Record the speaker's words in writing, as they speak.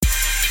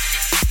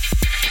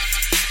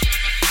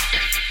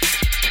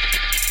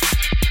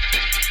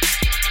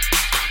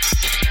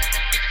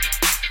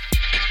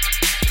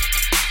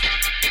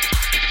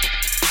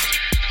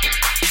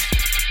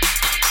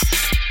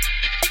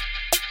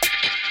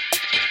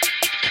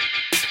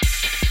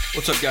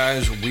What's up,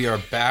 guys? We are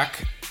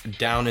back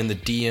down in the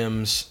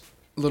DMs.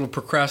 Little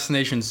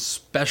procrastination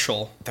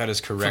special. That is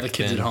correct. For the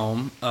kids Ben. at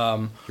home.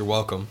 You're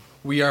welcome.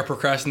 We are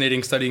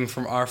procrastinating studying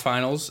from our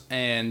finals,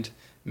 and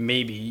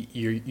maybe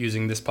you're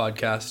using this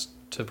podcast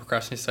to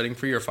procrastinate studying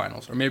for your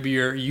finals, or maybe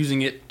you're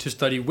using it to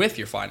study with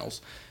your finals,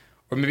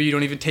 or maybe you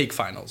don't even take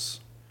finals.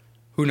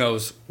 Who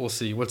knows? We'll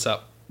see. What's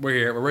up? We're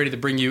here. We're ready to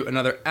bring you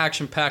another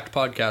action-packed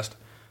podcast.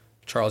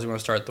 Charles, you want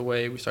to start the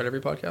way we start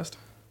every podcast?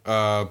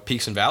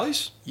 Peaks and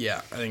valleys? Yeah,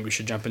 I think we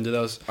should jump into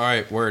those. All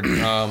right, word.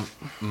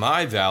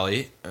 My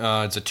valley,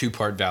 it's a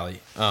two-part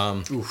valley.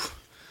 Oof.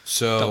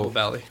 So Double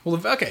valley.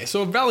 Well, okay,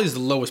 so a valley is the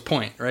lowest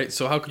point, right?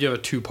 So how could you have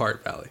a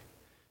two-part valley?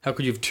 How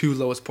could you have two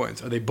lowest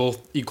points? Are they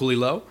both equally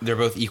low? they're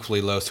both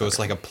equally low, so it's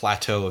like a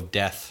plateau of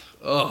death.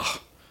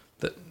 Ugh.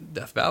 The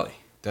Death Valley.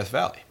 Death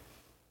Valley.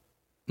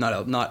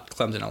 Not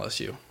Clemson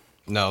LSU.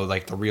 No,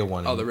 like the real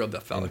one. Oh, the real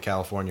Death Valley. In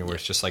California, where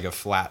it's just like a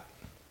flat.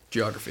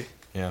 Geography.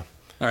 Yeah.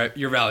 All right,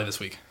 your valley this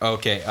week.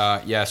 Okay,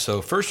 yeah,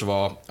 so first of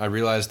all, I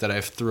realized that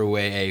I threw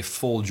away a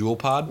full Jewel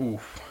pod. Ooh.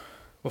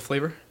 What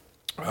flavor?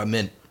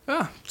 Mint.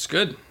 Ah, it's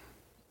good.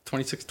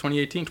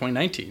 2018,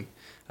 2019,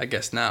 I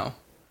guess now.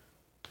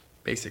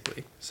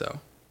 Basically,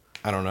 so.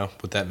 I don't know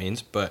what that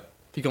means, but...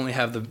 You can't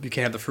have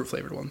the fruit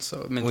flavored ones,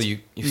 so mint. Well, you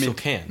still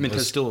can. Mint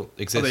Those still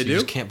exist. Oh, they you do?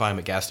 just can't buy them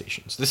at gas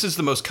stations. This is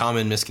the most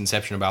common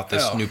misconception about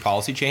this new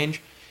policy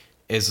change.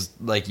 Is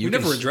like We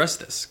never addressed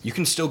this. You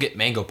can still get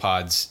mango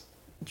pods.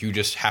 You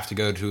just have to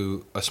go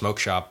to a smoke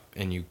shop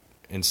and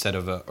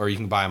or you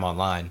can buy them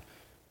online.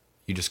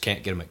 You just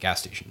can't get them at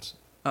gas stations.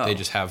 Oh. They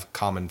just have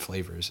common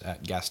flavors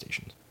at gas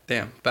stations.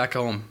 Damn, back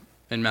home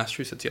in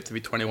Massachusetts, you have to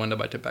be 21 to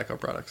buy tobacco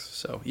products.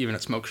 So even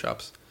at smoke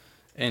shops,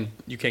 and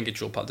you can't get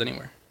Juul pods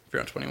anywhere if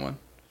you're not 21.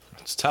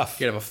 It's tough.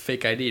 You gotta have a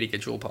fake ID to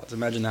get Juul pods.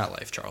 Imagine that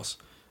life, Charles.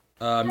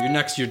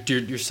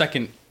 Your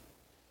second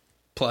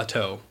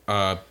plateau.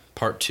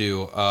 Part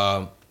two.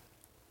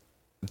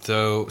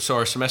 So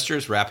our semester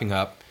is wrapping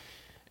up,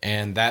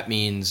 and that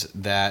means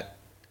that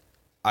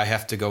I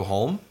have to go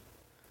home,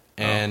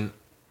 and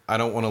I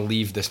don't want to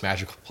leave this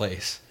magical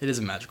place. It is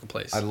a magical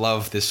place. I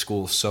love this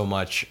school so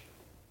much.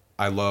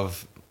 I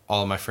love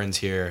all of my friends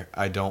here.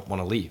 I don't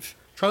want to leave.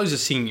 Charlie's a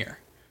senior,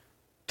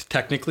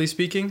 technically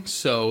speaking.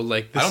 So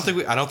like, I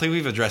don't think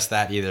we've addressed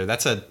that either.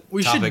 That's a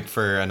topic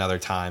for another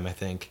time, I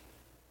think.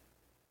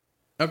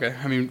 Okay,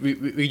 I mean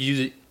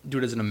we do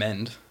it as an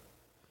amend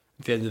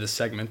at the end of this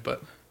segment,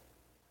 but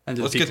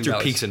let's get through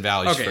peaks and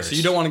valleys first. Okay, so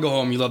you don't want to go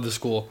home. You love the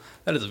school.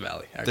 That is a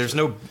valley.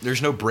 Actually.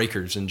 There's no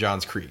breakers in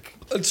Johns Creek.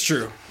 That's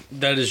true.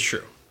 That is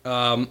true.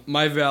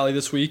 My valley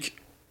this week,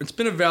 it's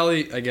been a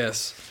valley, I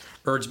guess,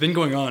 or it's been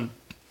going on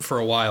for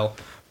a while,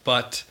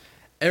 but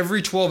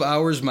every 12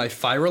 hours my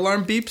fire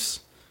alarm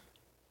beeps,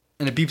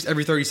 and it beeps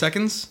every 30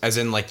 seconds. As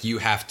in, like, you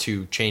have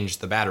to change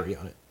the battery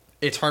on it.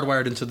 It's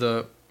hardwired into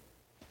the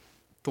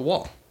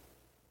wall.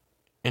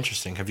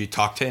 Interesting. Have you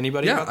talked to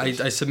anybody about this?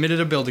 I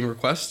submitted a building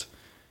request,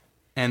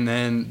 and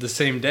then the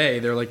same day,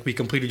 they're like, we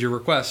completed your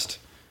request.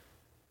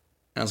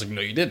 And I was like,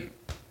 no, you didn't.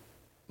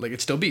 Like,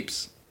 it still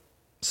beeps.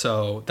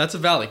 So that's a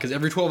valley, because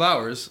every 12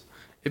 hours,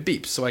 it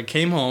beeps. So I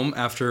came home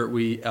after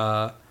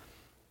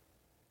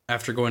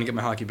after going to get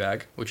my hockey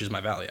bag, which is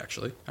my valley,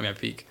 actually. I mean, my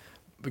peak.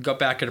 We got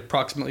back at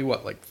approximately,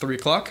 3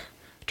 o'clock?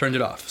 Turned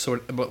it off. So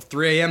at about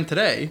 3 a.m.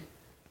 today,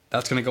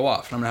 that's going to go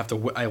off. And I'm going to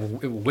have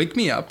to, it will wake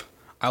me up.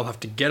 I'll have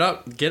to get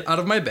out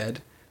of my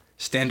bed,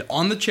 stand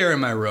on the chair in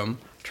my room,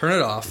 turn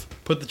it off,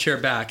 put the chair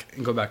back,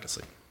 and go back to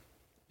sleep.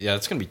 Yeah,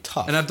 it's going to be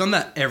tough. And I've done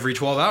that every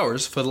 12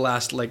 hours for the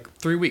last,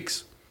 3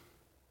 weeks.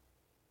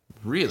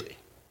 Really?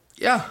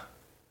 Yeah.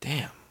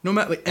 Damn. No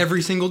matter,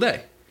 every single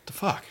day. What the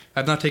fuck?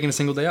 I've not taken a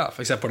single day off,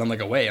 except when I'm,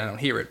 away and I don't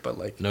hear it,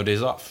 but, No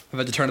days off. I've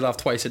had to turn it off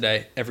twice a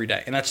day, every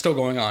day. And that's still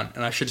going on.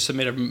 And I should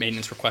submit a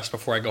maintenance request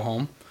before I go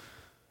home,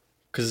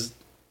 because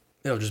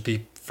it'll just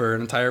be for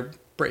an entire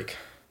break.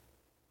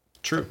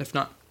 True. If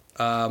not.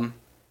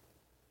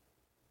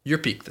 Your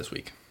peak this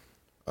week.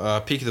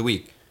 Peak of the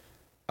week.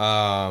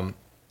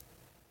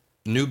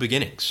 New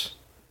beginnings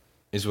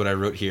is what I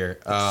wrote here.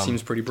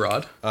 Seems pretty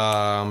broad.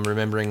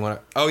 Remembering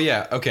what... Oh,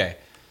 yeah. Okay.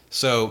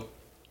 So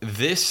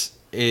this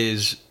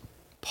is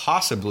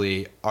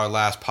possibly our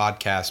last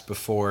podcast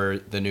before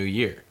the new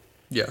year.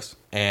 Yes.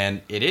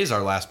 And it is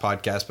our last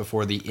podcast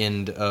before the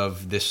end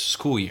of this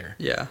school year.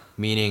 Yeah.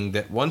 Meaning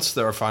that once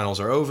our finals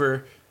are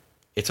over,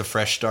 it's a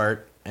fresh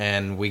start,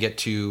 and we get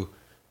to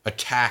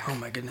attack Oh,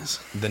 my goodness.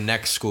 the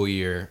next school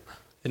year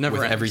It never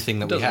with ends. everything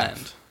that It we doesn't have.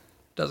 end.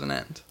 Doesn't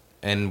end.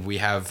 And we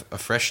have a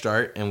fresh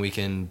start, and we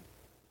can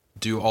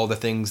do all the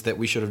things that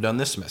we should have done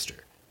this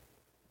semester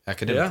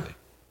academically.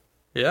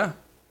 Yeah.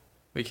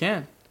 We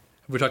can.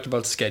 Have we talked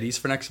about Sketties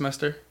for next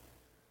semester?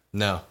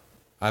 No.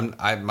 My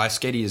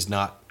sketty is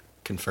not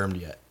confirmed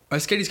yet. My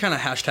Sketty's kind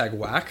of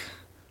 #whack,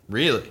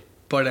 Really?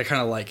 but I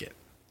kind of like it.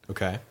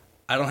 Okay.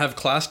 I don't have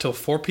class till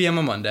 4 p.m.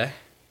 on Monday.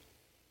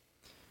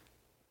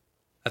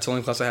 That's the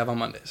only class I have on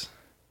Mondays.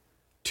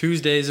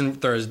 Tuesdays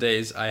and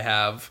Thursdays, I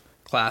have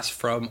class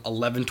from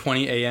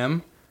 11:20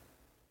 a.m.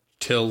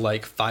 till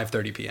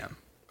 5:30 p.m.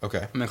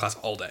 Okay. I'm in class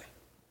all day.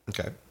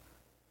 Okay.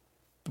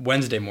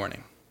 Wednesday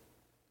morning,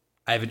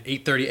 I have an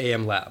 8:30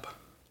 a.m. lab.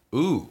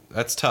 Ooh,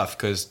 that's tough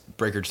because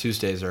Breaker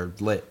Tuesdays are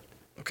lit.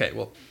 Okay,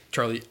 well,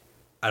 Charlie,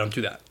 I don't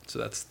do that, so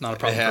that's not a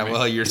problem Yeah, for me.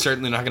 well, you're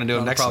certainly not going to do it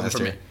Not a next problem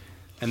semester. for me.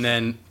 And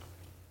then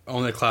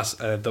only class,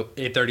 the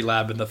 8:30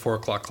 lab and the 4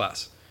 o'clock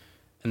class.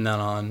 And then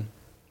on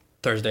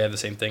Thursday, I have the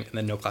same thing, and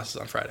then no classes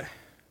on Friday.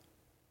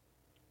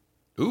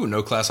 Ooh,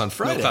 no class on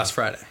Friday. No class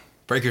Friday.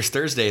 Breakers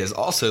Thursday is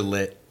also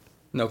lit.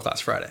 No class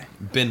Friday.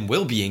 Ben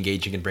will be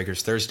engaging in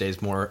Breakers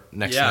Thursdays more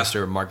next Yeah.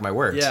 semester. Mark my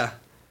words. Yeah,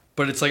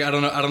 but it's like I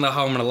don't know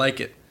how I'm gonna like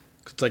it.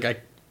 It's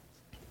like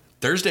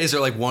Thursdays are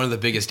like one of the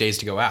biggest days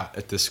to go out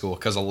at this school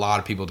because a lot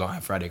of people don't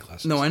have Friday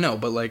classes. no, I know,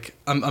 but like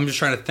I'm just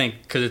trying to think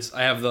because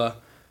I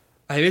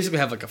basically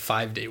have like a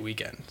 5-day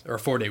weekend or a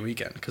 4-day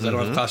weekend because I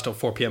don't have class till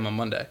 4 p.m. on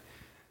Monday.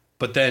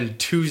 But then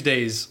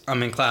Tuesdays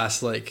I'm in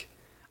class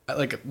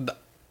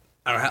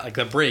I don't have like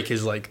the break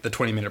is like the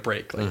 20-minute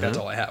break. Like that's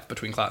all I have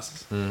between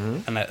classes,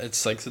 and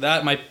it's like so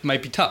that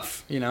might be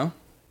tough, you know.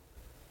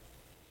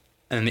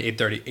 And then the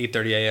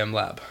 8:30 a.m.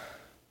 lab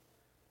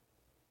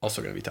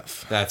also gonna be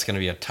tough. That's going to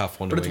be a tough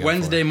one. But to it's wake up for.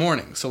 Wednesday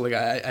morning, so like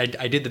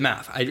I did the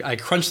math. I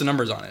crunched the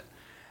numbers on it,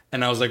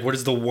 and I was like, what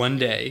is the one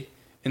day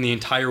in the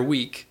entire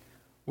week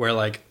where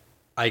like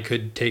I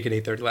could take an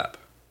 8:30 lab,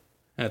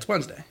 and it's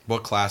Wednesday.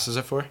 What class is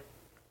it for?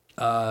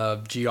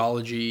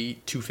 Geology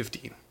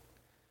 215.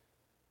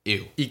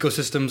 Ew.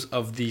 Ecosystems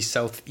of the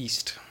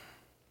Southeast.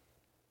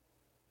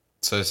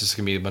 So it's just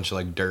going to be a bunch of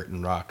like dirt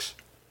and rocks.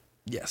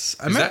 Yes,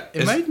 Is that-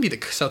 it is- might even be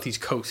the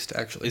Southeast Coast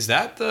actually. Is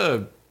that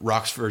the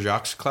Rocks for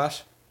Jocks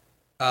class?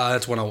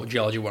 That's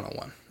Geology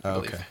 101. I Oh,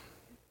 believe. okay.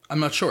 I'm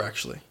not sure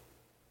actually.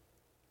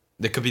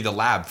 That could be the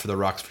lab for the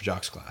Rocks for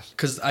Jocks class.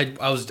 Because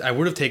I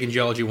would have taken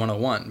Geology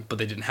 101, but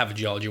they didn't have a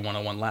Geology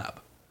 101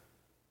 lab.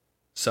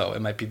 So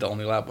it might be the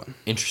only lab one.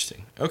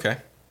 Interesting. Okay.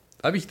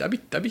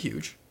 That'd be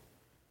huge.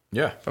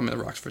 Yeah. If I'm in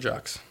the Rocks for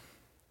Jocks.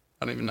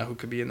 I don't even know who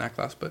could be in that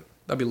class, but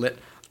that'd be lit.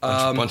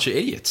 Bunch of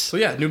idiots. So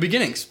yeah, new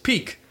beginnings.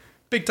 Peak.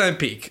 Big time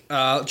peak.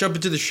 Jump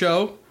into the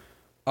show.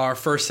 Our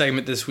first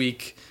segment this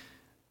week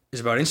is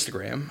about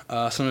Instagram.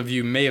 Some of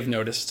you may have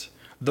noticed.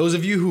 Those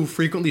of you who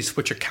frequently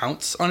switch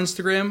accounts on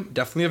Instagram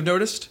definitely have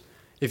noticed.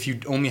 If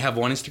you only have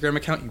one Instagram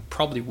account, you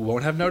probably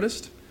won't have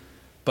noticed.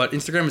 But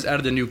Instagram has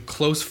added a new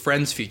close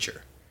friends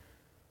feature,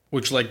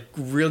 which like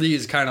really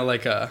is kind of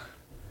like a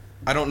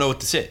I don't know what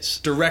this is.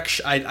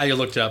 direct. I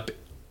looked it up.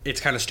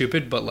 It's kind of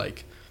stupid, but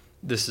like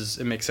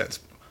it makes sense.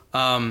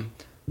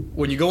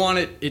 When you go on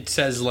it, it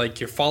says like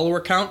your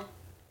follower count,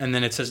 and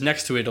then it says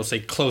next to it, it'll say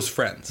close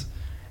friends,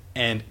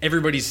 and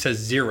everybody says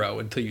 0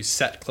 until you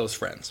set close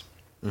friends.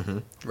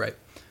 Right.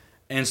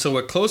 And so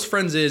what close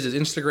friends is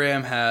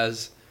Instagram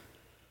has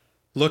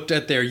looked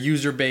at their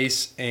user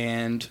base,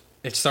 and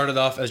it started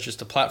off as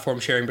just a platform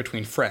sharing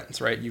between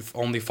friends, right? You've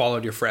only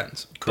followed your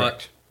friends.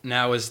 Correct. But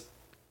now as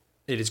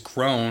it has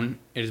grown,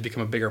 it has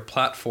become a bigger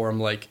platform.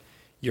 Like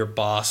your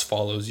boss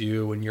follows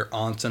you, and your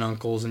aunts and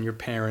uncles and your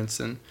parents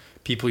and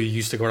people you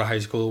used to go to high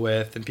school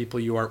with and people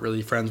you aren't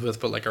really friends with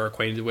but like are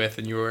acquainted with,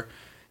 and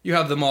you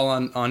have them all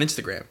on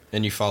Instagram.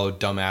 And you follow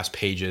dumbass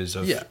pages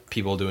of Yeah.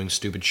 people doing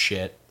stupid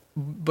shit.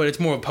 But it's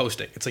more of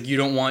posting. It's like you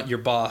don't want your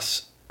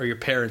boss or your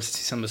parents to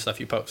see some of the stuff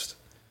you post.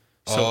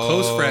 So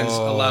close friends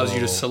allows you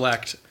to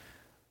select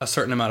a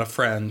certain amount of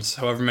friends,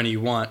 however many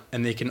you want,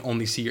 and they can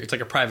only see it's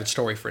like a private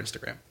story for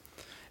Instagram.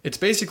 It's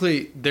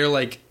basically they're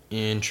like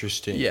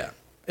Interesting. yeah.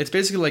 It's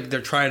basically like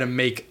they're trying to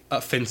make a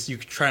Finsta. You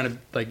trying to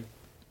like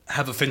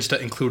have a Finsta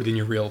included in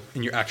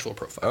your actual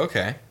profile.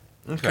 Okay.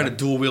 Kind of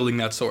dual wielding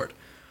that sword,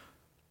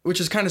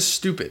 which is kind of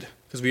stupid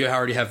because we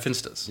already have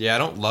Finstas. Yeah, I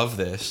don't love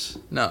this.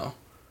 No,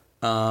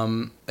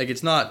 like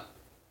it's not.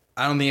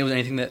 I don't think it was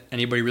anything that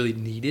anybody really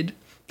needed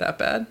that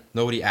bad.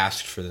 Nobody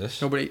asked for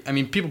this. Nobody. I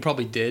mean, people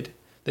probably did.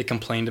 They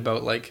complained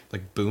about like,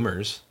 Like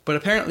boomers. but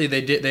apparently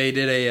they did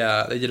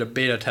a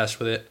beta test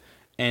with it,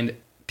 and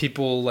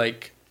people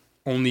like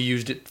only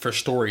used it for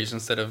stories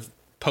instead of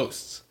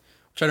posts,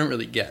 which I don't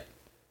really get.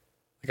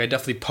 Like I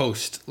definitely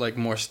post like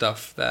more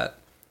stuff that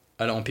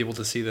I don't want people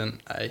to see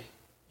than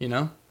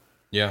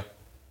Yeah.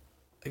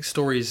 like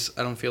stories.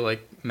 I don't feel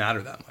like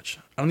matter that much.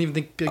 I don't even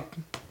think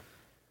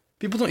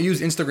people don't use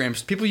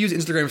Instagram. People use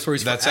Instagram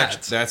stories for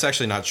ads. That's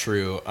actually not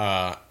true.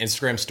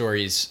 Instagram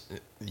stories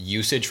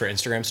usage for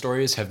Instagram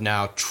stories have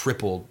now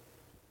tripled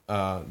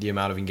the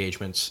amount of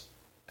engagements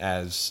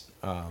as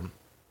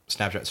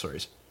Snapchat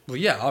stories. Well,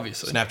 yeah,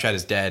 obviously. Snapchat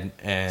is dead,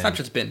 and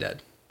Snapchat's been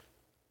dead.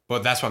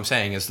 But that's what I'm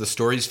saying is the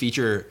stories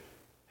feature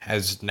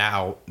has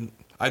now.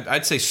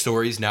 I'd say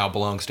stories now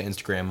belongs to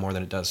Instagram more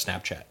than it does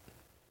Snapchat.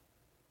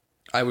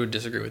 I would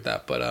disagree with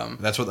that, but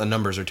That's what the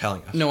numbers are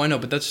telling us. no, I know,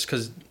 but that's just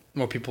because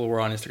more people were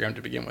on Instagram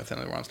to begin with than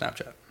they were on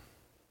Snapchat.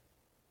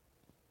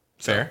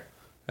 Fair.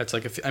 That's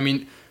like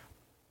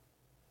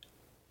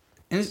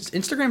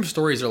Instagram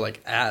stories are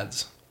like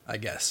ads, I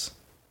guess.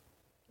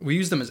 We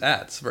use them as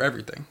ads for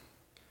everything.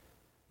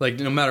 Like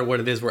no matter what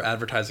it is, we're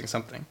advertising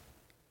something.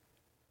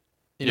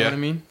 You know what I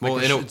mean? Well,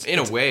 Like in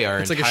a way, our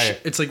it's entire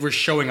like it's like we're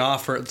showing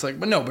off, or it's like,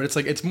 but no, but it's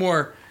like it's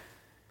more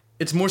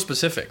it's more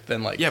specific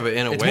than like, Yeah, but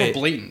in a it's way- more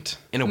blatant.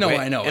 In a no, way,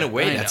 I know. In a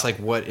way, I that's know. like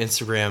what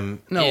Instagram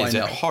No, is I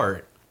know. at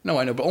heart. No,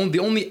 I know, but the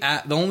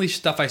only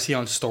stuff I see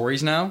on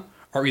stories now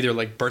are either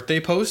like birthday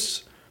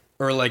posts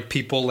or like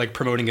people like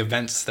promoting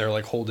events they're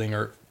like holding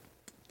or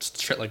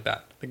shit like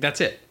that. Like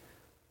that's it.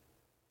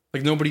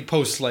 Like nobody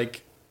posts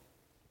like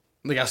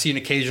I'll see an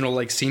occasional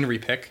like scenery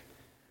pic,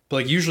 but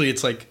like usually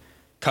it's like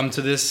come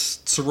to this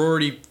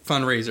sorority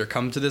fundraiser,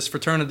 come to this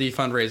fraternity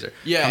fundraiser,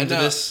 Yeah, come to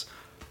no. this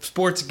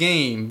sports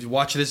game,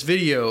 watch this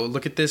video,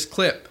 look at this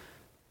clip,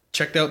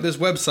 check out this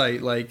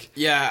website, like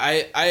Yeah,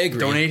 I agree.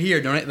 donate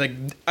here, donate like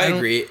I don't-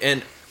 agree,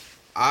 and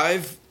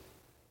I've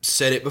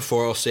said it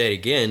before. I'll say it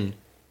again.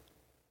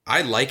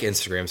 I like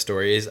Instagram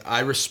stories. I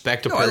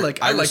respect I like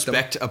them.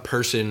 respect a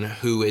person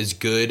who is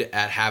good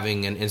at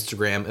having an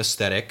Instagram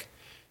aesthetic,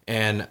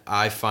 and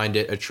I find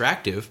it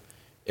attractive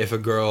if a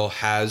girl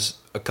has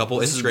a couple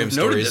Instagram We've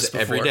noted this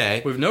stories every before.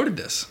 day, We've noted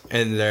this.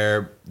 and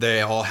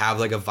they all have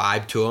like a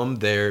vibe to them.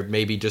 They're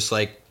maybe just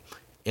like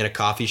in a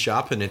coffee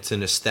shop, and it's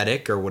an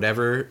aesthetic or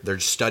whatever. They're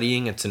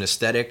studying. It's an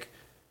aesthetic.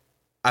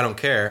 I don't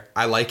care.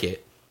 I like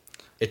it.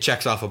 It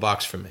checks off a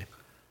box for me.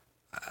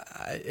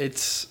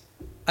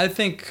 I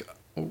think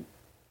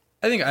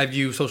I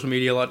view social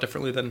media a lot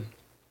differently than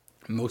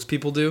most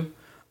people do.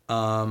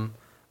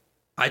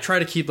 I try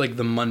to keep like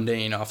the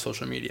mundane off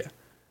social media.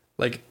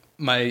 Like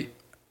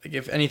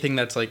if anything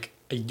that's like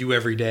I do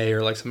every day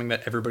or like something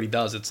that everybody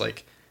does, it's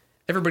like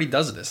everybody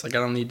does this. Like I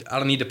don't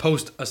need to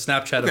post a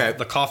Snapchat Okay. of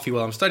the coffee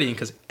while I'm studying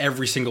because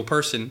every single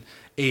person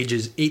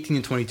ages 18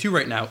 and 22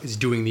 right now is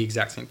doing the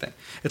exact same thing.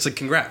 It's like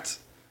congrats.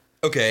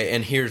 Okay,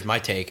 and here's my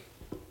take.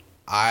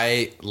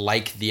 I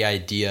like the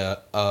idea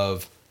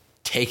of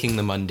taking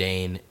the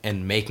mundane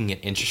and making it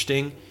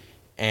interesting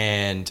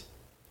and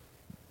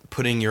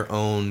putting your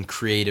own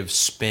creative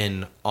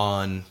spin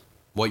on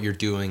what you're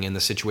doing and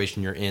the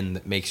situation you're in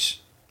that makes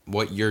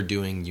what you're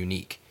doing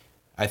unique.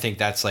 I think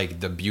that's like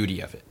the beauty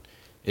of it,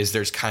 is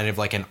there's kind of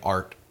like an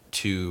art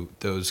to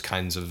those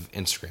kinds of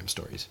Instagram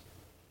stories.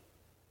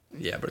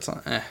 Yeah, but it's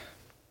not.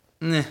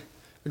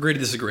 Agree to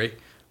disagree.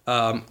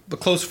 The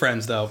close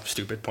friends, though,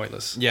 stupid,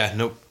 pointless. Yeah,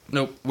 nope.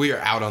 We are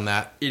out on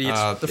that.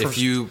 Idiots. If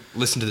you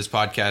listen to this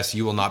podcast,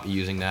 you will not be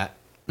using that.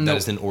 That Nope.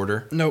 is in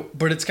order. No,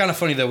 but it's kind of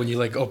funny though when you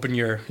like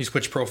you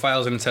switch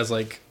profiles and it says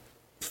like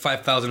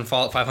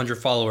 500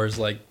 followers,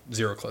 like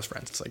 0 close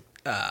friends. It's like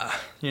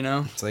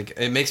It's like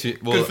it makes me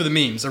well. good for the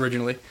memes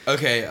originally.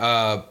 Okay.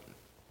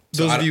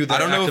 Those of you that I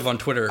don't are know active if- on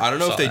Twitter, I don't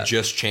know if saw they that.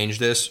 just changed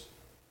this,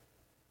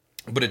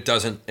 but it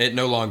doesn't. It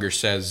no longer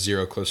says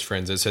 0 close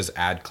friends. It says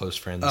add close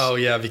friends. Oh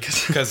yeah,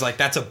 because Because like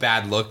that's a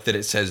bad look that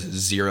it says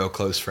 0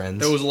 close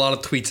friends. there was a lot of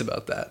tweets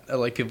about that.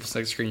 Like people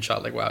like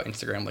screenshot like wow,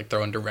 Instagram like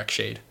throwing direct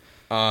shade.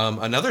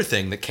 Another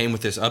thing that came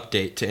with this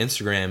update to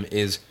Instagram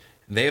is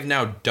they have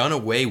now done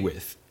away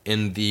with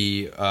in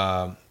the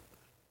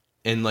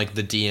in like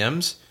the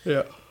DMs.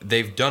 Yeah,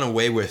 They've done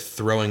away with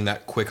throwing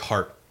that quick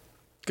heart.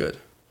 good.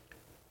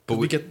 But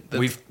We get the-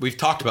 we've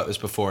talked about this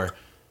before.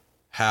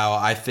 How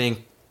I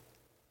think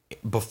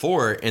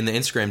before in the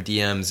Instagram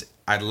DMs,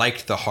 I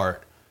liked the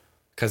heart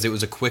because it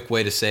was a quick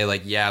way to say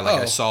like, yeah, like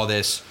I Oh. saw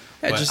this,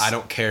 Yeah, but just- I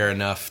don't care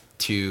enough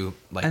to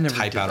like I never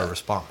type did out a that.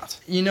 response.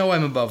 You know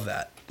I'm above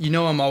that. You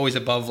know I'm always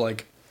above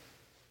like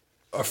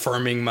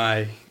affirming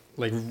my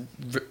like I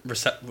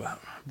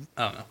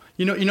don't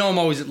know. You know I'm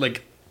always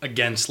like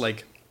against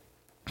like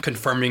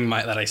confirming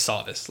that I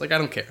saw this. Like I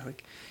don't care.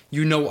 Like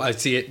you know I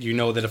see it. You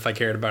know that if I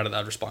cared about it,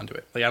 I'd respond to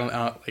it. Like I don't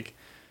like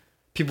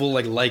people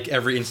like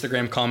every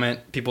Instagram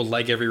comment. People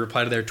like every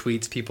reply to their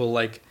tweets. People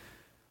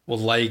will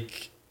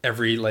like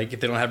every if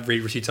they don't have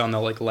read receipts on,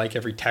 they'll like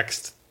every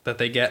text that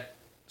they get.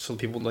 So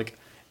people like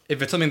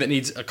if it's something that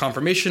needs a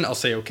confirmation, I'll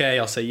say okay.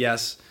 I'll say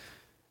yes.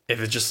 If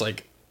it's just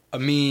like a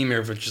meme or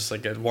if it's just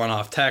like a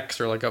one-off text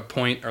or like a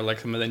point or like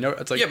something they know,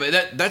 it's like Yeah,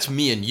 but that's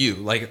me and you.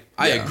 Like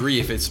I Yeah. agree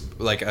if it's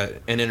like an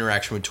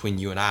interaction between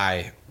you and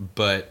I,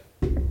 but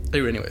I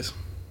do anyways.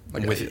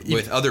 Like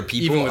with other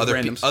people, even with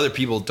randoms. other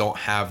people don't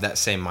have that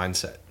same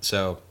mindset.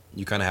 So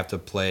you kind of have to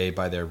play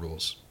by their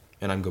rules,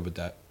 and I'm good with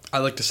that. I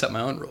like to set my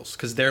own rules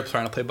because they're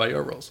trying to play by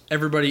your rules.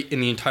 Everybody in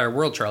the entire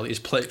world, Charlie, is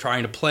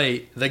trying to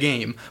play the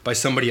game by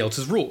somebody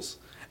else's rules.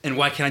 And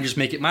why can't I just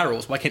make it my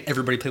rules? Why can't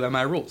everybody play by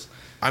my rules?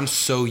 I'm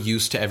so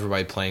used to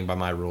everybody playing by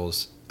my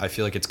rules. I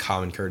feel like it's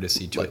common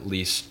courtessy to at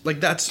least Like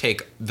that's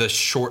take the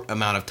short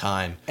amount of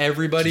time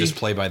everybody. to just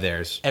play by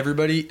theirs.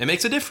 Everybody. It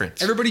makes a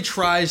difference. Everybody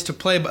tries to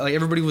play, but like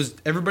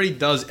everybody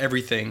does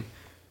everything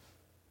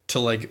to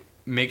like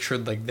make sure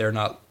like they're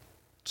not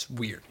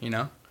weird, you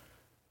know?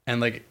 And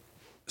like,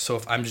 so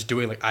if I'm just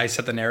doing like I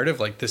set the narrative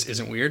like this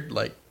isn't weird,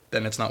 like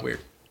then it's not weird.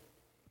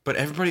 But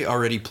everybody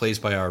already plays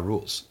by our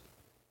rules.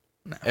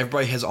 No.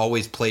 Everybody has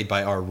always played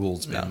by our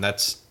rules, man. No.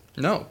 That's.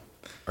 No,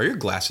 Are your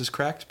glasses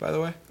cracked, by the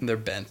way? they're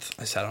bent.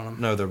 I sat on them.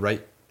 No, the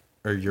right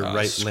or your right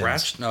lens.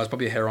 Scratched? No, it's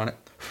probably a hair on it.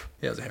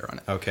 Yeah, there's a hair on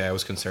it. Okay, I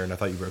was concerned. I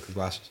thought you broke your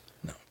glasses.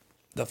 No,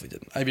 definitely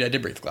didn't. I mean, I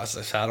did break the glasses.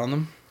 I sat on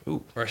them.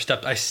 Ooh. Or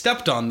I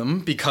stepped on them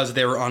because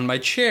they were on my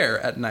chair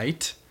at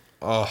night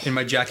Oh, in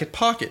my jacket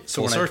pocket. So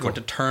Full when I circle. went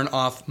to turn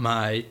off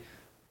my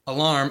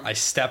alarm, I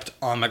stepped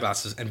on my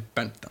glasses and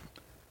bent them.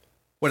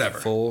 Whatever.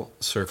 Full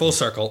circle. Full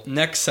circle.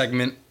 Next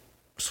segment,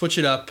 switch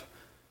it up.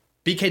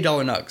 BK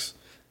Dollar Nugs.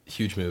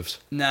 Huge moves.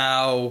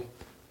 Now,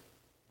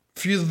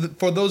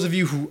 for those of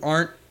you who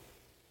aren't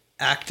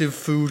active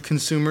food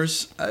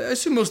consumers, I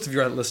assume most of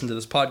you aren't listening to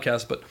this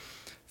podcast, but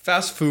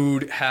fast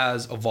food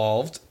has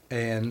evolved,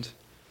 and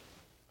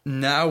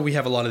now we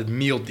have a lot of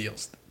meal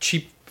deals.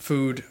 Cheap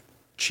food,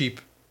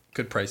 cheap,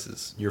 good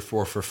prices. Your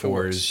 4 for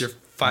 4s. Your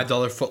 $5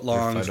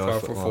 footlongs, Your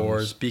 $5 4 for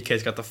 4s.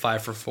 BK's got the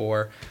 5 for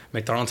 4.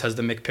 McDonald's has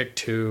the McPick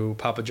 2.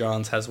 Papa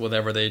John's has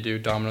whatever they do.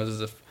 Domino's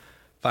is a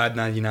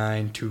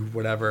 $5.99 to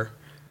whatever.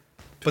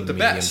 But the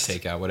medium best,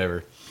 takeout,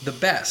 whatever. the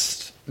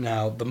best,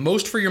 now the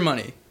most for your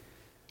money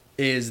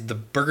is the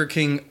Burger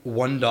King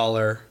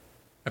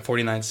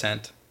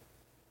 $1.49.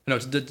 No,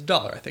 it's a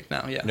dollar, I think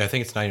now, yeah. No, I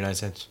think it's 99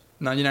 cents.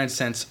 99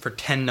 cents for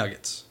 10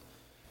 nuggets,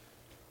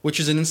 which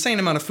is an insane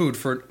amount of food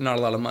for not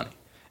a lot of money.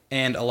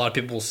 And a lot of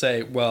people will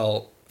say,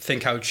 well,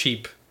 think how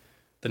cheap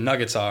the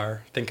nuggets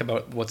are. Think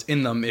about what's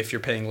in them if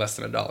you're paying less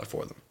than $1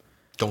 for them.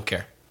 Don't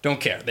care. Don't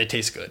care. They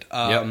taste good.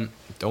 Yep.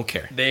 Don't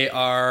care. They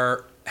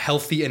are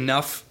healthy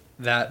enough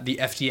that the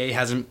FDA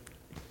hasn't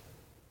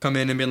come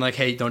in and been like,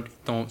 hey, don't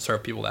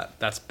serve people that.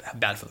 That's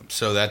bad for them.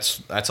 So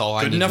that's all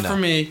I Good need enough to know. for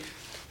me.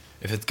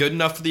 If it's good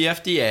enough for the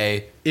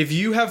FDA, If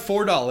you have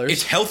 $4,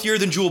 it's healthier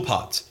than Jewel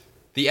Pods.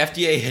 The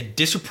FDA had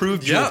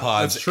disapproved Jewel Yeah,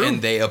 Pods, that's true.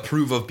 and they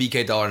approve of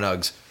BK Dollar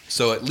Nugs.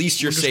 So at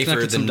least you're We just safer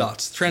connected some than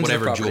dots.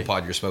 Transitive whatever property. Jewel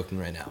Pod you're smoking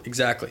right now.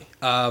 Exactly.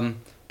 But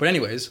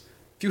anyways,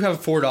 if you have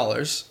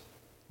 $4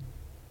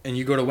 and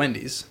you go to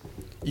Wendy's,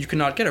 you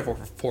cannot get a 4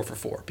 for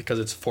 4 because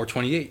it's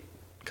 $4.28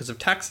 because of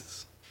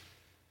taxes.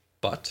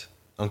 But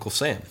Uncle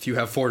Sam. if you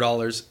have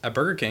 $4 at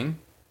Burger King,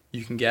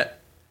 you can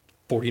get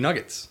 40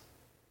 nuggets.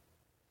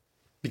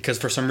 Because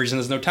for some reason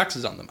there's no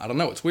taxes on them. I don't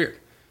know. It's weird.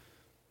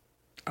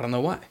 I don't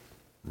know why.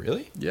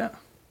 Really? Yeah.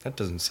 That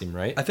doesn't seem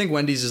right. I think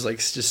Wendy's is like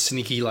just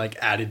sneaky, like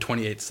added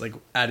 28s, like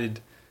added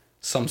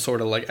some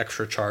sort of like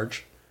extra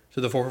charge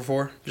to the 4 for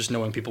 4, just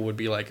knowing people would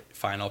be like,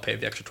 fine, I'll pay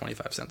the extra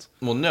 25 cents.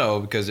 Well,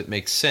 no, because it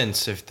makes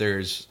sense if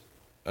there's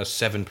a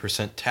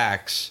 7%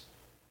 tax.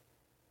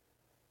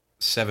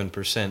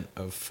 7%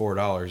 of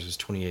 $4 is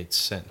 28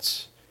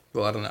 cents.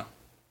 Well, I don't know.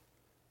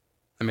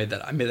 I made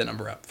that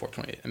number up,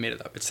 428. I made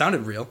it up. It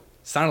sounded real.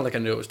 It sounded like I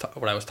knew it was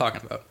what I was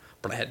talking about,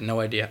 but I had no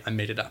idea. I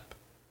made it up.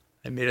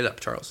 I made it up,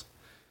 Charles.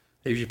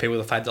 I usually pay with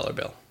a $5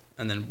 bill,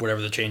 and then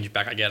whatever the change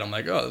back I get, I'm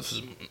like, oh,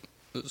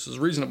 this is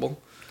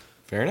reasonable.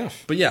 Fair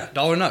enough. But yeah,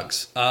 dollar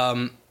nugs.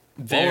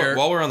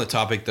 While we're on the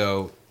topic,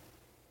 though,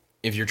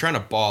 if you're trying to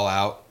ball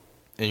out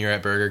and you're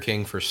at Burger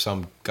King for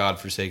some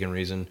godforsaken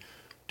reason,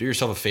 do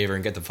yourself a favor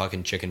and get the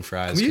fucking chicken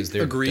fries Can we because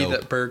they're agree dope.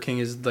 that Burger King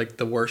is like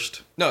the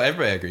worst? No,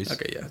 everybody agrees.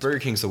 Okay, yeah. Burger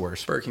King's the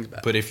worst. Burger King's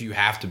bad. But if you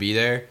have to be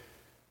there,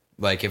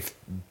 like if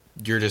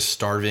you're just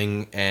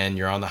starving and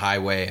you're on the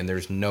highway and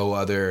there's no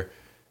other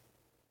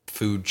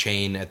food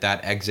chain at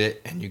that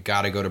exit and you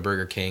gotta go to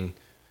Burger King,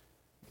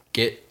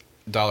 get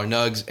dollar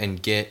nugs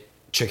and get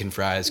chicken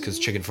fries because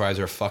chicken fries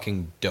are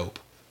fucking dope.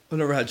 I've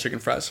never had chicken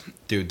fries.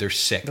 Dude, they're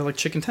sick. They're like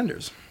chicken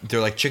tenders.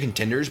 They're like chicken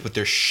tenders, but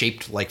they're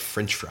shaped like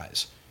French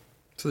fries.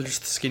 So they're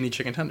just skinny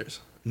chicken tenders.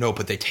 No,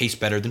 but they taste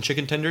better than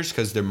chicken tenders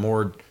because they're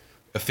more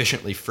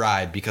efficiently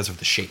fried because of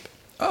the shape.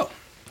 Oh,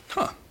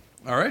 huh.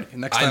 All right.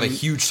 Next time, I'm a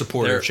huge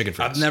supporter of chicken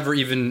fries. I've never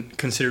even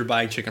considered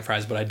buying chicken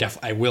fries, but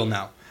I will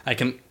now. I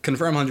can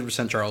confirm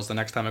 100%, Charles. The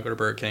next time I go to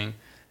Burger King,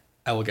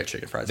 I will get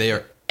chicken fries. They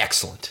are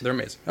excellent. They're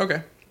amazing.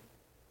 Okay.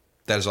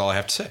 That is all I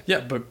have to say. Yeah,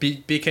 but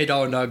BK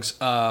Dollar Nugs,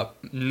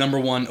 number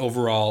one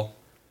overall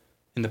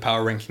in the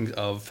power rankings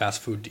of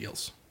fast food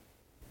deals.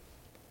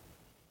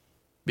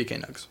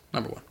 BK Nugs,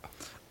 number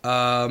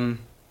one.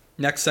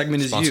 Next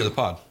segment is Sponsor you. the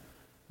pod.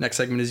 Next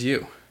segment is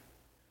you.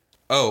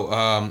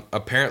 Oh,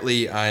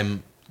 apparently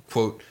I'm,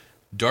 quote,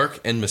 dark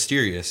and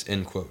mysterious,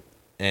 end quote,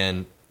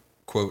 and,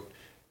 quote,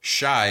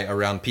 shy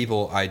around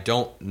people I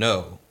don't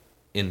know,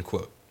 end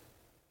quote.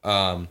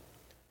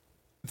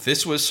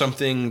 This was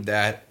something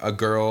that a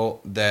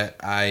girl that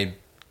I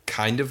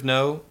kind of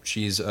know,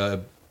 she's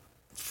a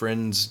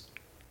friend's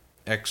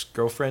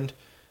ex-girlfriend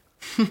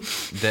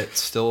that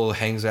still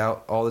hangs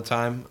out all the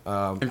time.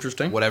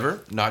 Interesting.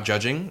 Whatever, not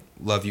judging.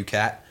 Love you,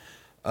 Kat.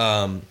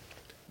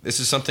 This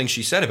is something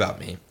she said about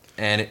me,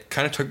 and it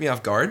kind of took me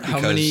off guard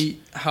because...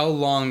 How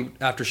long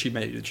after she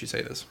met you did she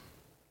say this?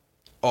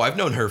 Oh, I've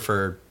known her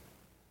for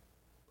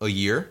a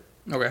year,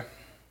 Okay.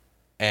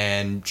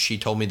 and she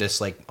told me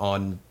this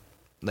on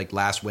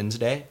last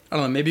Wednesday. I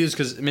don't know. Maybe it's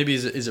because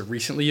is it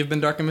recently you've been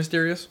dark and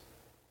mysterious?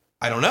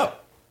 I don't know.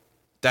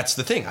 That's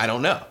the thing. I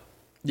don't know.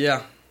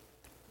 Yeah.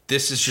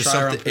 This is just Try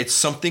something. around- It's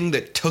something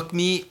that took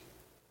me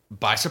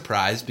by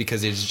surprise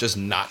because it's just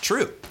not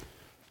true.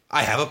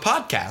 I have a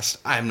podcast.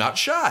 I'm not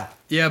shy.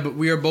 Yeah, but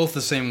we are both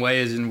the same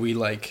way, as in we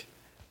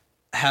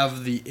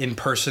have the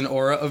in-person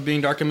aura of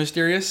being dark and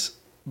mysterious,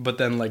 but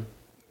then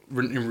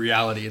in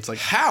reality, it's like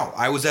How?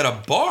 I was at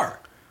a bar.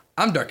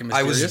 I'm dark and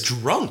I mysterious. was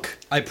drunk.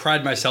 I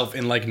pride myself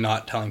in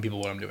not telling people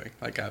what I'm doing.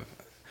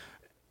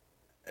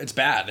 it's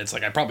bad. It's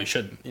like I probably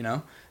shouldn't, you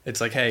know? It's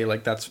like, hey,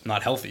 like that's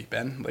not healthy,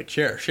 Ben. Like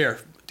share,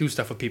 do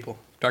stuff with people.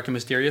 Dark and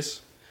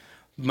mysterious.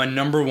 My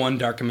number one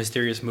dark and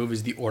mysterious move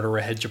is the order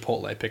ahead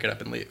Chipotle, pick it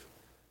up and leave.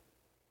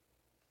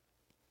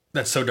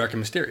 That's so dark and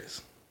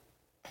mysterious.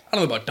 I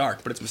don't know about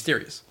dark, but it's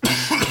mysterious.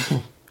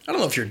 I don't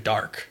know if you're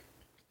dark,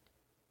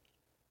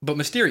 but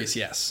mysterious,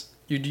 yes.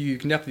 You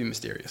can definitely be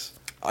mysterious.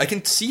 I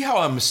can see how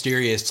I'm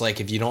mysterious. Like,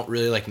 if you don't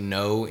really like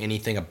know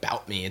anything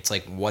about me, it's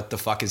like, what the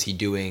fuck is he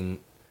doing?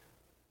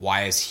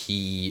 Why is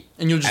he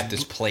at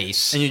this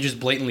place? And you just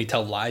blatantly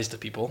tell lies to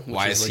people. Which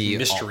Why is like he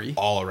mystery?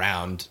 all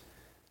around?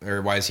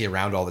 Or why is he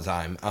around all the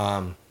time?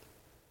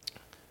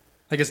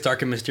 I guess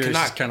dark and mysterious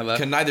is kind of that.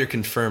 Can neither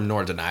confirm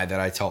nor deny that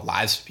I tell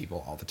lies to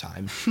people all the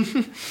time.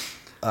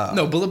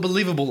 No,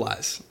 believable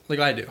lies, like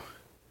I do.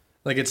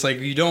 Like it's like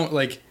you don't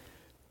like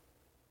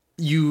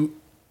you.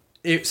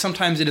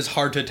 Sometimes it is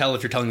hard to tell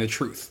if you're telling the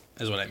truth,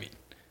 is what I mean.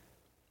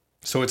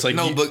 So it's like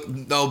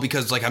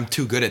because like I'm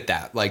too good at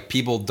that. Like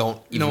people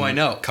don't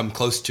even come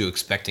close to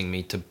expecting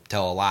me to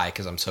tell a lie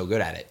because I'm so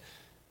good at it.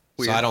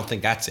 Weird. So I don't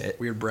think that's it.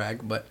 Weird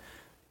brag, but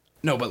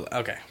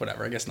okay,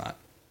 whatever. I guess not.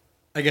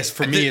 I guess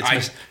for me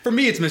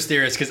it's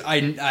mysterious because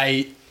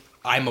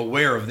I'm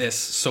aware of this.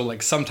 So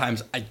like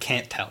sometimes I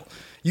can't tell.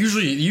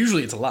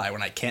 Usually it's a lie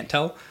when I can't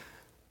tell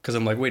because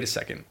I'm like, wait a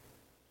second,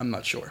 I'm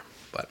not sure.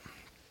 But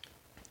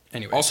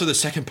anyway. Also, the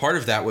second part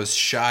of that was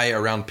shy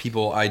around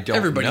people I don't know.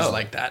 Everybody's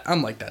like that.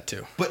 I'm like that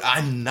too. But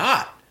I'm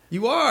not.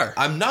 You are.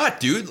 I'm not,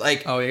 dude.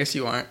 Like, oh, I guess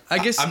you aren't. I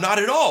guess I'm not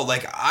at all.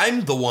 Like,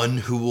 I'm the one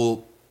who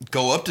will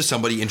go up to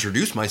somebody,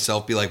 introduce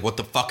myself, be like, "What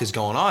the fuck is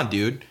going on,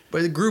 dude?"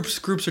 But the groups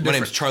are different. My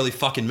name's Charlie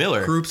fucking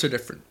Miller. Groups are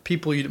different.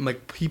 People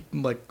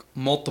like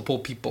multiple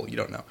people you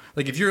don't know.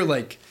 Like if you're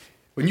like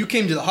when you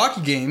came to the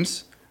hockey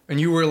games and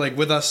you were like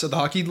with us at the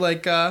hockey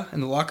like in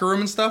the locker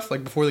room and stuff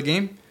like before the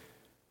game.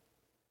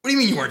 What do you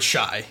mean you weren't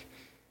shy?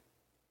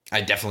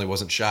 I definitely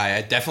wasn't shy.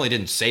 I definitely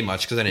didn't say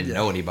much because I didn't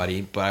know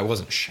anybody, but I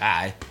wasn't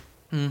shy.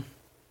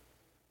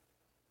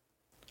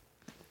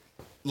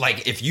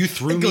 Like if you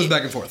threw me goes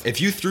back and forth. If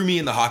you threw me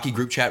in the hockey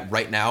group chat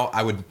right now,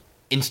 I would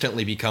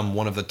instantly become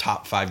one of the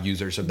top 5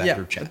 users of that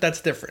group chat. But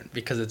that's different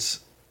because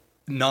it's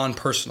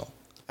non-personal.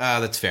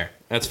 That's fair.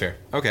 That's fair.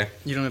 Okay.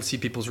 You don't have to see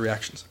people's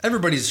reactions.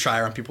 Everybody's shy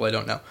around people I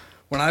don't know.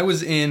 When I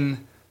was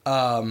in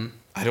I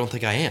don't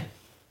think I am.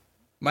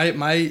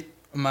 My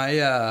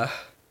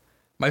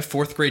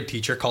 4th grade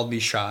teacher called me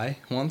shy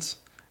once,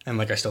 and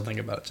like I still think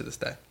about it to this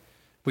day.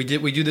 We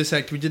did this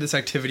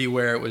activity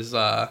where it was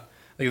like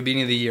the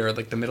beginning of the year,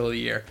 like the middle of the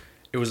year.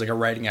 It was like a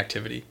writing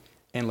activity,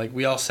 and like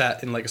we all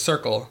sat in like a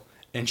circle,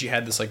 and she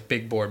had this like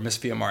big board. Miss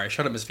Fiamari,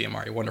 shout out Miss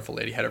Fiamari, wonderful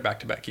lady, had her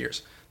back-to-back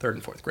years, 3rd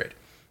and 4th grade,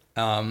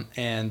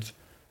 and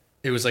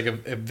it was like a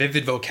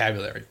vivid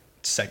vocabulary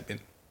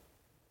segment,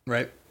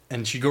 right?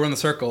 And she'd go around the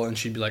circle, and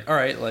she'd be like, "All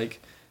right, like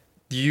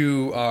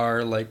you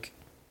are like."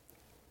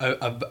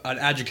 An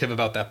adjective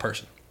about that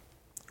person.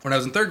 When I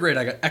was in 3rd grade,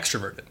 I got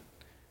extroverted,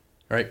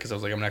 right? Because I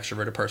was like, I'm an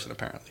extroverted person,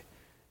 apparently.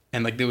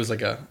 And like there was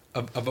like a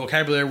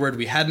vocabulary word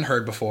we hadn't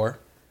heard before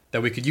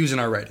that we could use in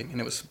our writing, and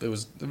it was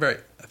a very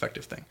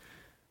effective thing.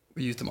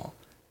 We used them all.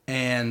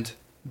 And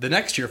the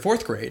next year,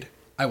 4th grade,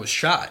 I was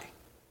shy.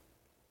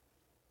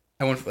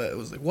 I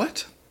was like,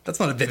 what? That's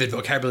not a vivid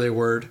vocabulary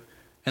word.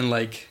 And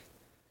like,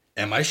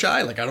 am I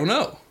shy? Like, I don't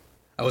know.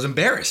 I was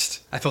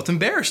embarrassed. I felt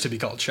embarrassed to be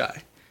called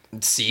shy.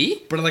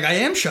 See? But like I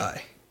am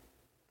shy.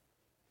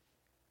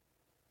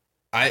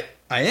 I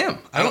am.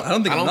 I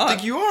don't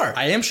think you are.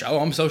 I am shy. Oh,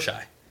 I'm so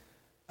shy.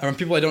 Around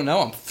people I don't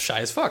know, I'm shy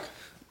as fuck.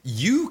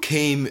 You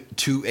came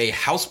to a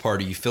house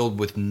party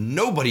filled with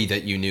nobody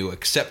that you knew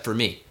except for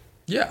me.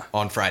 Yeah.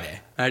 On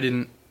Friday. I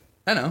know.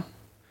 And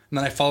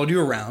then I followed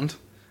you around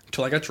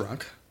until I got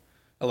drunk,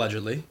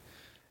 allegedly.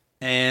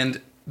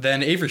 And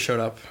then Avery showed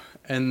up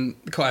and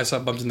I saw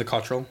bumped into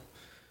Cottrell.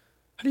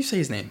 How do you say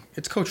his name?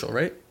 It's Cottrell,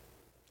 right?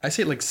 I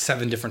say it like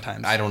 7 different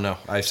times. I don't know.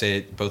 I say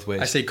it both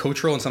ways. I say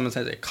Cottrell and sometimes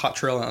I say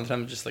Cottrell and other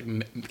times just like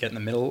get in the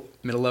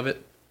middle of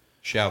it.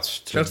 Shouts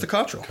to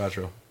Cottrell.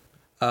 Cottrell.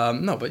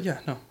 No, but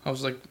yeah, no. I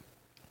was like,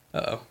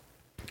 uh-oh.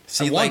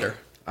 See, I wonder.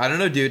 I don't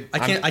know, dude.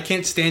 I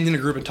can't stand in a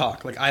group and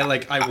talk.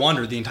 I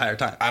wander the entire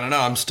time. I don't know.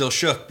 I'm still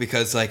shook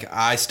because like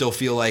I still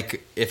feel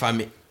like if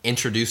I'm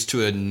introduced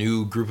to a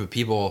new group of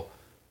people,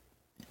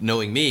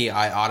 knowing me,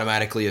 I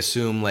automatically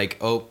assume like,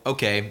 oh,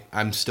 okay,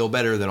 I'm still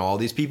better than all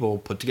these people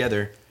put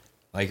together.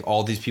 Like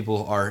all these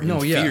people are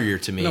inferior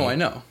to me. No, I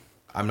know.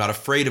 I'm not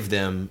afraid of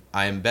them.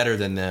 I am better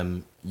than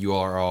them. You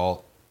are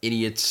all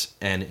idiots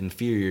and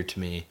inferior to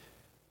me.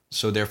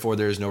 So therefore,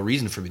 there is no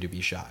reason for me to be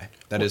shy.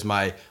 That is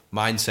my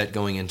mindset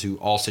going into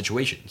all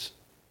situations.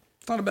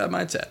 It's not a bad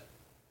mindset.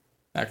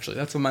 Actually,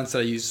 that's the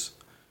mindset I use.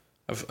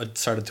 I've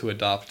started to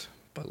adopt,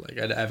 but like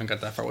I haven't got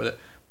that far with it.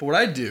 But what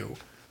I do,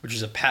 which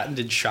is a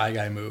patented shy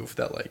guy move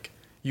that like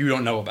you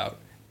don't know about,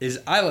 is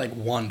I like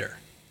wander.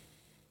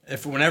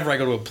 Whenever I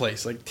go to a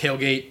place like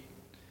tailgate,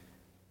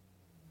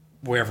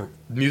 wherever,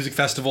 music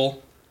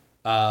festival,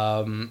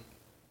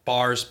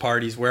 bars,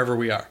 parties, wherever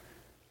we are,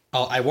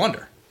 I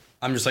wander.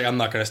 I'm just like, I'm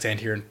not going to stand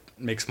here and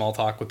make small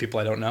talk with people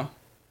I don't know.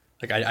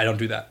 Like, I don't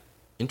do that.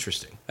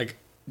 Interesting. Like,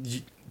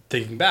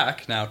 thinking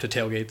back now to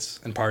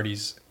tailgates and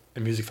parties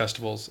and music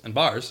festivals and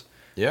bars.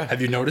 Yeah.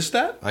 Have you noticed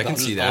that? I can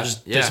see that. I'll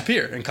just Yeah.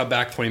 disappear and come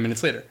back 20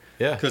 minutes later.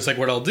 Yeah. Because like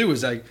what I'll do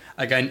is I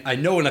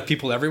know enough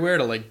people everywhere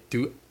to like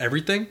do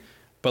everything,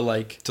 but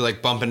like, To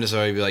like bump into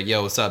somebody and be like,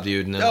 yo, what's up,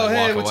 dude? And then oh like,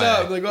 hey, walk what's away.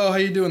 up? Like, oh, how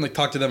you doing? Like,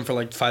 talk to them for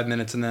like 5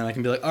 minutes, and then I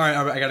can be like, all right,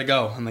 I gotta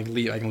go, and like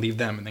leave. I can leave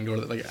them and then go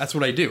to like that's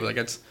what I do. Like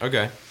it's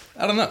Okay.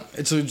 I don't know.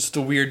 It's just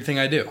a weird thing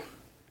I do,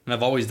 and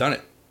I've always done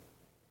it.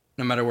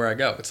 No matter where I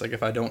go, it's like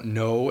if I don't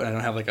know and I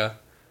don't have like a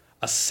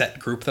set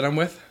group that I'm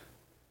with,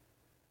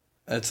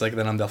 it's like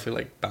then I'm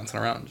definitely like bouncing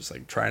around, just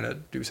like trying to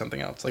do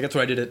something else. Like that's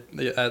what I did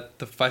at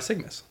the Phi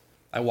Sigmas.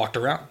 I walked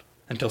around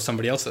until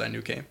somebody else that I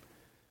knew came.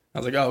 I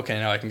was like, oh, okay,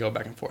 now I can go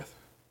back and forth.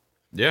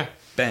 Yeah.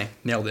 Bang,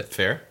 nailed it.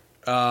 Fair.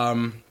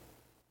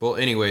 Well,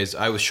 anyways,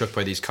 I was shook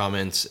by these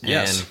comments, and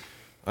Yes.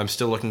 I'm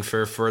still looking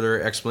for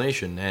further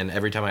explanation. And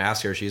every time I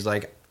ask her, she's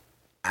like,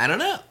 I don't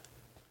know.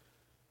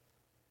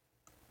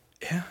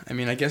 Yeah, I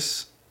mean, I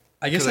guess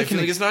Because I I can. feel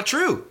like it's not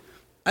true.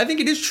 I think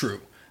it is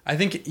true. I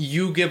think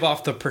you give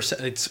off the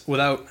percent. It's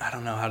without. I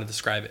don't know how to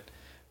describe it,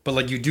 but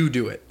like you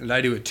do it, and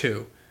I do it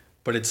too.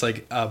 But it's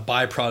like a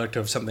byproduct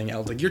of something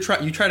else. Like you try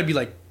to be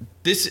like,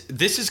 This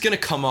is going to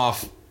come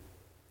off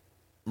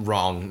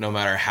wrong no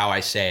matter how I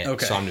say it.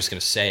 Okay. So I'm just going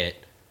to say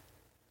it.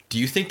 Do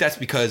you think that's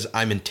because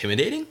I'm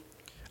intimidating?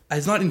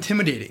 it's not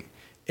intimidating.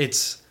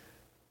 It's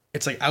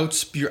like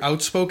you're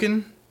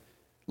outspoken.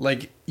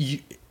 Like you.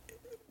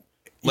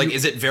 Like,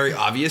 is it very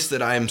obvious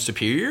that I am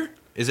superior?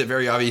 Is it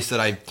very obvious that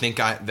I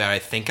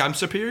think I'm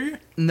superior?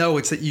 No,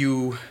 it's that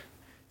you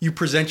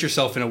present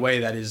yourself in a way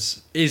that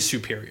is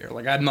superior.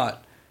 Like I'm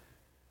not.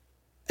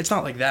 It's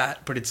not like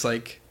that, but it's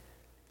like.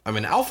 I'm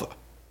an alpha.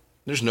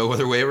 There's no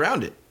other way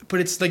around it.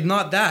 But it's like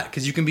not that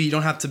because you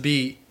don't have to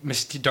be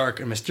dark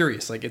and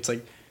mysterious. Like it's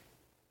like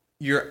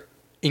you're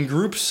in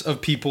groups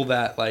of people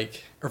that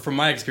like, or from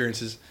my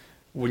experiences,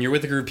 when you're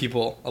with a group of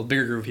people, a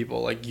bigger group of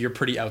people, like you're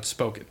pretty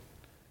outspoken.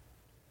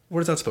 What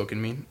does outspoken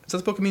mean? Does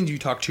outspoken mean you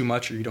talk too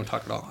much or you don't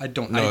talk at all? I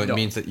don't. No, it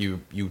means that you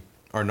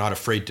are not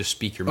afraid to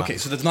speak your mind. Okay,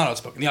 so that's not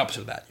outspoken. The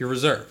opposite of that. You're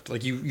reserved.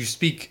 Like you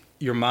speak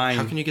your mind.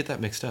 How can you get that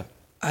mixed up?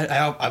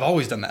 I've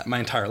always done that my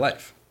entire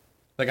life.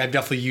 Like I've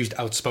definitely used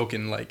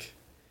outspoken like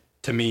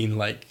to mean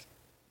like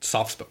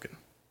soft spoken.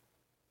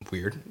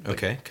 Weird.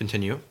 Okay,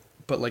 continue.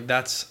 But like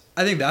I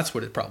think that's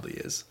what it probably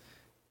is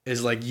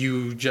like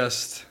you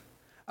just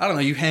I don't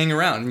know, you hang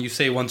around and you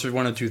say one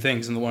or two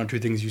things, and the one or two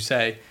things you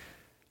say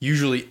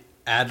usually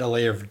add a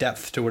layer of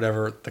depth to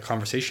whatever the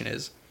conversation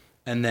is,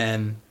 and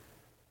then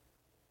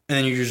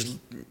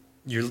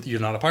you're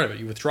not a part of it.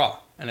 You withdraw,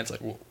 and it's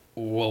like,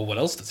 well, what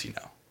else does he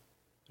know?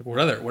 Like,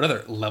 what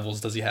other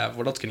levels does he have?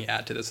 What else can he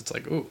add to this? It's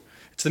like, ooh,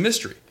 it's the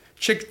mystery.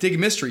 Chick dig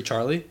mystery,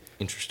 Charlie.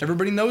 Interesting.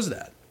 Everybody knows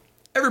that.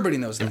 Everybody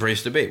knows that.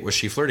 Embrace debate. Was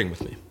she flirting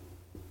with me?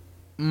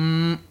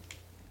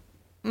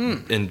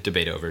 In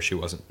debate over, she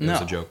wasn't. It was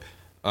No. a joke.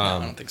 No, I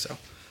don't think so.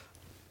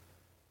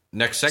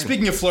 Next segment.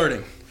 Speaking of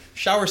flirting,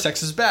 shower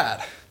sex is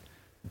bad.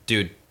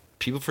 Dude,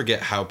 people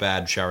forget how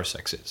bad shower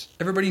sex is.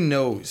 Everybody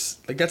knows.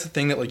 Like that's a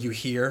thing that like you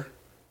hear.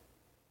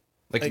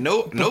 Like, Like,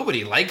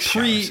 nobody likes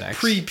shower sex.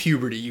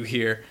 Pre-puberty, you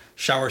hear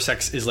shower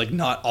sex is like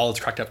not all it's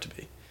cracked up to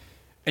be,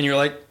 and you're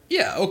like,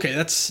 yeah, okay,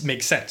 that's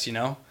makes sense, you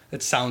know.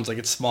 It sounds like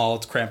it's small,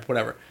 it's cramped,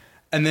 whatever,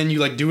 and then you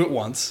like do it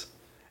once,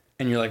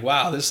 and you're like,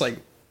 wow, this like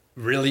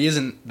really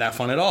isn't that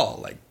fun at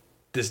all. Like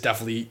this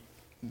definitely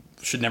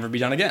should never be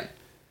done again.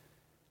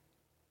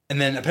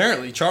 And then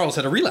apparently Charles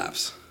had a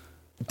relapse.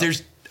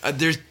 There's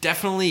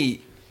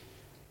definitely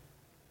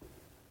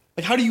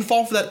Like how do you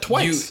fall for that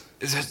twice?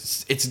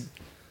 it's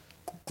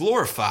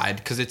glorified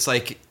because it's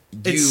like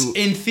It's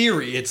in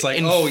theory, it's like,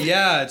 in oh th-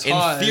 yeah, it's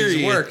hot,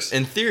 theory it works.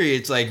 In theory,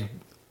 it's like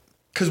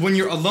Because when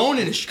you're alone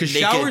in because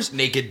showers,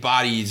 naked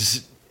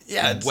bodies,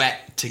 Yeah, it's-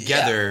 wet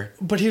together.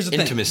 Yeah. But here's the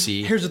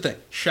intimacy. thing. Here's the thing.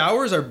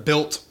 Showers are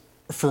built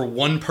for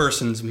one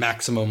person's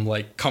maximum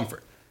like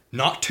comfort,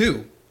 not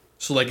two.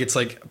 So like it's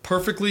like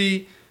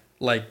perfectly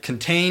like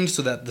contained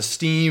so that the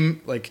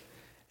steam like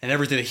and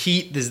everything, the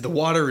heat, the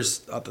water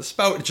is at the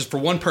spout. It's just for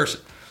one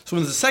person. So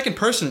when there's a second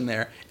person in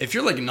there, if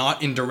you're like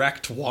not in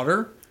direct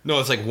water, No,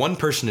 it's like one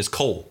person is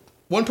cold.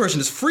 one person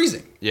is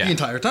freezing Yeah. the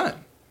entire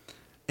time.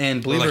 And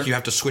Or believe it like or you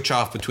have to switch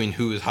off between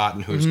who is hot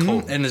and who is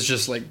cold. and it's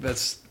just like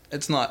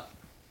it's not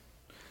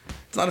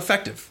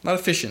effective, not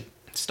efficient.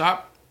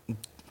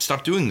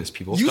 Stop doing this,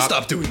 people. You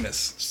stop doing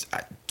this.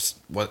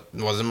 What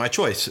wasn't my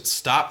choice?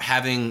 Stop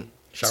having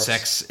Showers.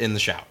 sex in the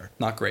shower.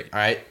 Not great. All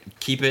right,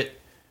 keep it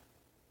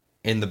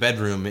in the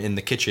bedroom, in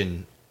the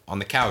kitchen, on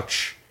the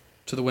couch,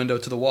 To the window,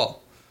 to the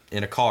wall,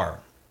 in a car,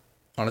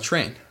 on a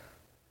train,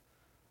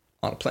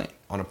 on a plane.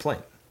 on a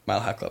plane. Mile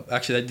High Club.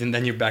 Actually,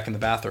 then you're back in the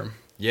bathroom.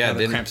 Yeah, Another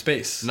then cramped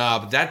space. Nah,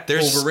 but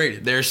there's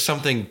Overrated. There's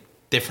something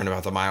different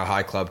about the Mile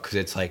High Club because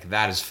it's like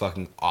that is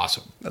fucking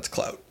awesome. That's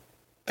clout,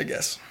 I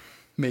guess.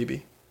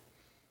 Maybe.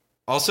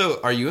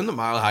 Also, are you in the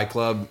Mile High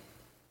Club?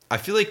 I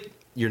feel like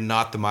you're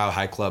not the Mile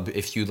High Club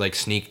if you like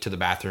sneak to the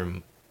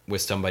bathroom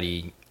with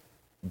somebody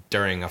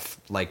during a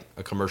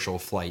commercial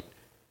flight.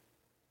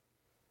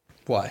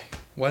 Why?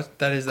 What?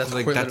 That's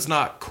Like, quite that's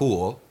not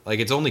cool. Like,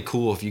 it's only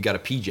cool if you got a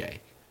PJ.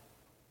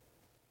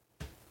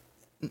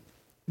 It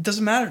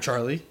doesn't matter,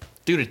 Charlie.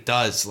 Dude, it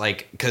does.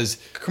 Like, because...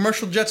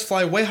 Commercial jets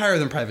fly way higher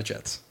than private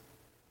jets.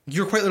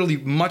 You're quite literally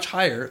much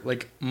higher,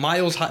 like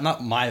miles high,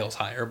 not miles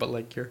higher, but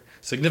like you're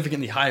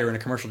significantly higher in a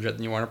commercial jet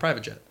than you are in a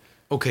private jet.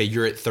 Okay,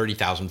 you're at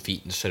 30,000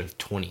 feet instead of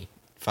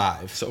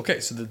 25. So, okay,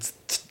 so that's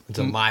It's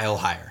a mile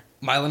higher.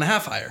 mile and a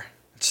half higher.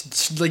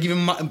 It's like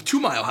even 2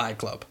 mile high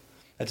club.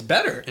 That's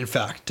better, in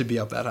fact, to be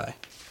up that high.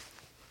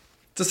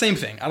 It's the same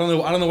thing. I don't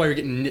know why you're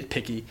getting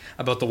nitpicky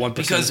about the 1%.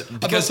 Because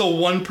about the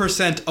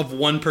 1% of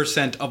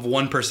 1% of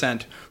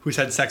 1% who's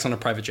had sex on a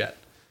private jet.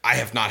 I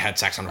have not had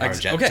sex on a private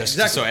jet, okay, just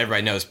exactly. so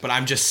everybody knows. But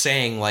I'm just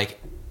saying, like...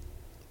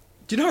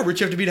 Do you know how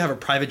rich you have to have a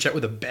private jet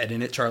with a bed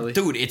in it, Charlie?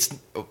 Dude, you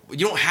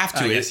don't have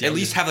to. At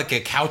least have like a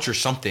couch or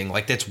something.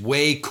 Like, that's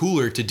way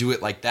cooler to do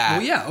it like that.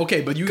 Well, yeah,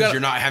 okay, but Because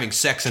you're not having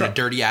sex in a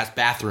dirty ass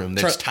bathroom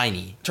that's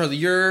tiny. Charlie,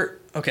 you're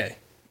okay,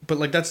 but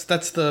like that's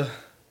the.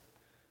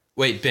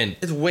 Wait, Ben.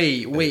 It's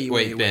way.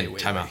 Ben.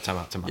 Time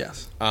out.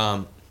 Yes.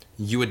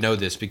 You would know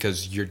this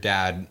because your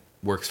dad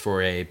works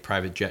for a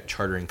private jet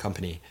chartering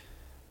company.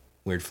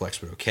 Weird flex,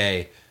 but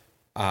okay.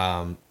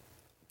 Can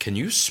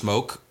you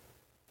smoke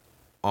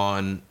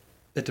on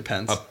It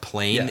depends. a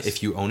plane Yes.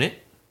 if you own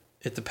it?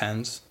 It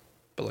depends,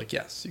 but like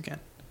yes, you can.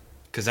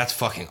 Because that's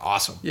fucking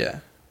awesome. Yeah.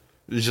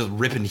 It's just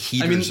ripping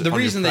heaters. I mean, the on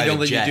reason your they don't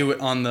private let jet. you do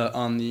it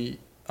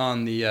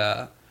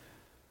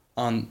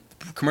on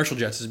commercial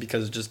jets is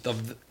because just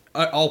of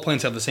all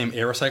planes have the same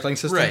air recycling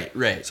system.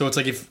 Right. So it's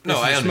like if No, if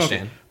I you're smoking.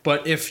 understand.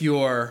 But if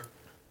you're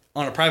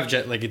on a private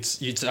jet, like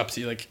it's up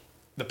to you. Like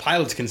the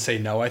pilots can say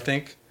no, I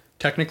think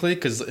technically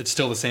because it's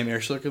still the same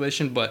air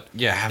circulation. But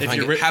Yeah,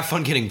 have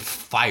fun getting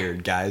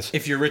fired, guys.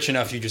 if you're rich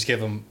enough, you just give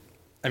them.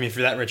 I mean, if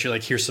you're that rich, you're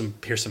like here's some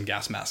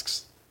gas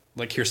masks.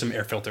 Like here's some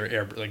air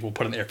filter. Like we'll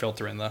put an air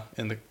filter in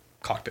the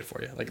cockpit for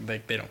you. Like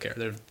they don't care.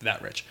 They're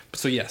that rich.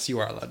 So yes, you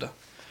are allowed to.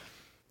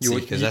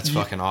 Because that's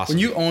fucking awesome. When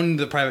you own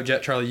the private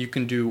jet, Charlie, you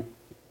can do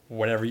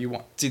whatever you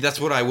want. See, that's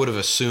what I would have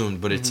assumed,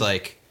 but it's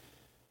like...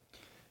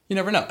 You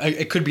never know.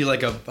 It could be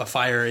like a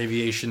fire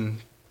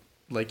aviation,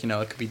 like,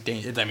 it could be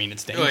dangerous. I mean,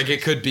 it's dangerous. Like,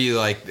 it could be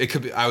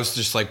like... I was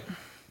just like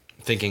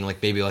thinking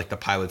like maybe like the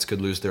pilots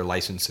could lose their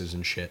licenses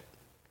and shit.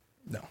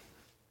 No.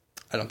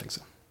 I don't think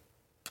so.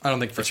 I don't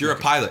think... If you're a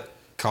pilot,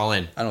 call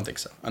in. I don't think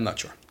so. I'm not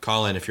sure.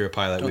 Call in if you're a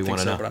pilot. We want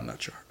to know. But I'm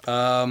not sure.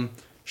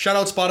 Shout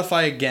out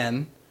Spotify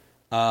again.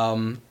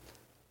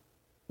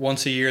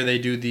 Once a year they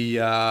do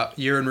the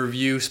year in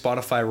review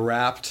Spotify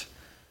Wrapped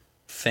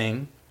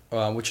thing,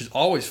 which is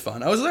always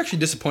fun. I was actually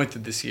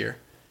disappointed this year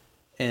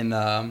in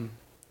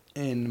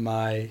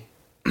my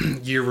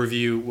year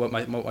review what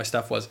my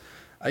stuff was.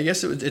 I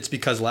guess it's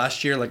because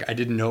last year like I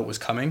didn't know it was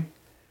coming,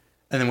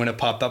 and then when it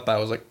popped up I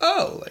was like,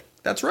 oh, like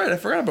that's right, I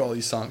forgot about all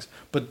these songs.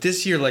 But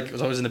this year like it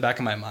was always in the back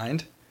of my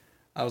mind.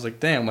 I was like,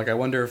 damn, like I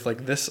wonder if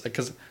like this,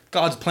 because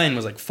God's Plan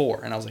was like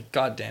 4, and I was like,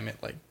 God damn it,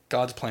 like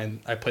God's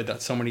Plan, I played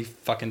that so many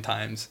fucking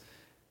times,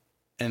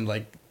 and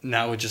like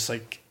now it's just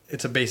like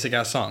it's a basic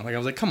ass song. Like I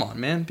was like, come on,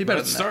 man, be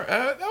better than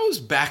that. That was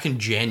back in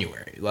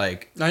January.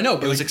 Like I know,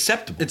 but it was like,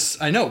 acceptable.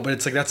 I know, but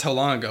it's like that's how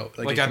long ago.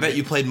 Like I bet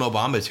you played Mo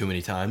Bamba too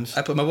many times.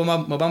 I put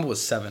Mobamba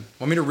was 7.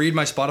 Want me to read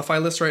my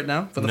Spotify list right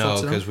now for the No, folks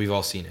at home? because we've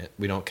all seen it.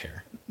 We don't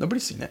care.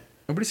 Nobody's seen it.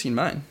 Nobody's seen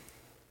mine.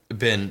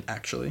 Ben,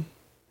 Actually,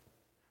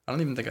 I don't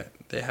even think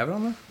they have it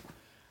on there.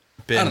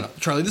 Ben, I don't know,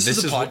 Charlie. This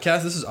is a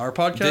podcast. This is our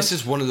podcast. This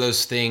is one of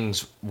those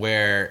things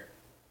where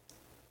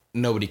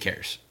nobody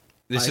cares.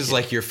 This is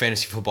like your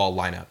fantasy football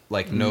lineup.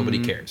 Like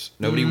nobody cares.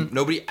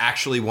 Nobody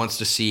actually wants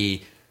to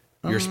see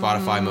your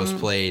Spotify most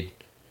played.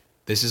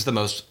 This is the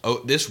most.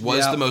 This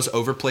was the most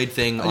overplayed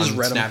thing on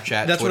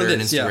Snapchat, Twitter,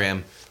 and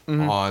Instagram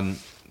on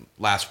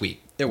last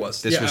week. It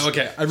was. This was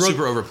okay.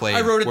 super overplayed.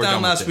 I wrote it We're down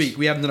done with last this. week.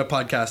 We haven't done a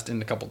podcast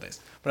in a couple days,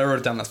 but I wrote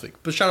it down last week.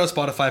 But shout out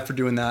Spotify for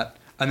doing that.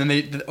 And then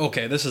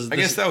this is. I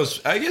guess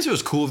it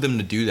was cool of them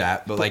to do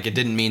that, but like it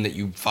didn't mean that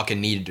you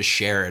fucking needed to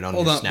share it on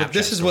your Snapchat. But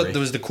this is story. what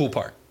was the cool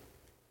part.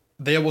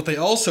 What they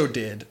also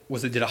did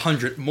was they did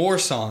 100 more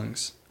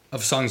songs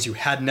of songs you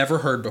had never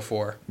heard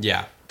before.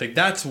 Yeah. Like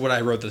that's what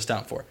I wrote this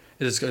down for.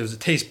 It was a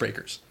taste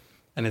breakers,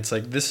 and it's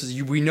like this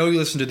is we know you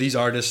listen to these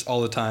artists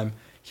all the time.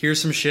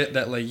 Here's some shit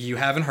that like you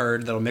haven't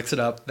heard that'll mix it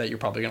up that you're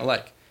probably gonna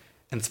like.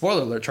 And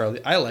spoiler alert,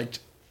 Charlie, I liked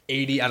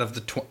 80 out of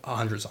the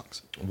 100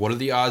 songs. What are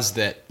the odds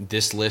that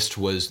this list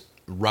was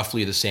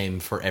roughly the same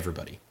for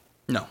everybody?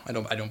 No, I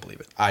don't believe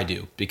it. I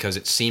do, because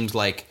it seemed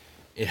like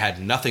it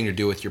had nothing to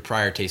do with your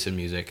prior taste in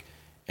music,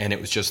 and it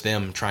was just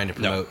them trying to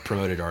promote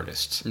promoted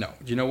artists. No.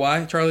 Do you know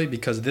why, Charlie?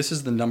 Because this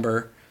is the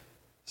number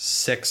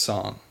 6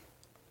 song.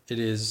 It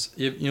is,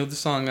 you know the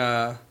song,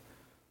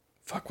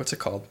 what's it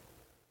called?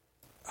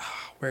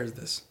 Where is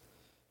this?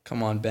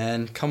 Come on,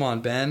 Ben.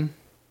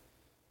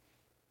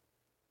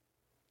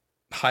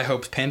 High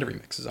Hopes Panda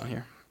remix is on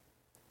here.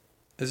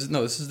 This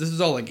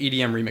is all like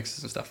EDM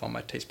remixes and stuff on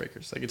my taste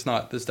breakers. Like it's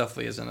not. This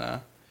definitely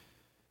isn't.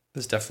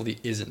 This definitely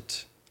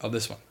isn't. Oh,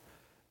 this one.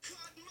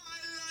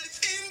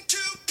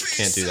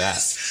 Can't do that.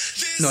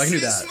 No, I can do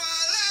that.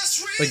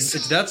 Like,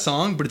 it's that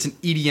song, but it's an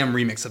EDM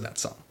remix of that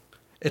song.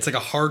 It's like a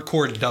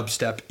hardcore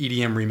dubstep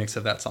EDM remix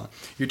of that song.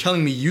 You're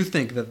telling me you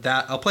think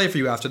that I'll play it for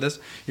you after this.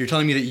 You're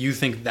telling me that you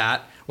think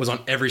that was on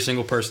every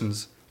single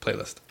person's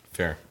playlist.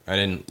 Fair. I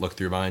didn't look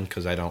through mine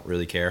because I don't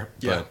really care.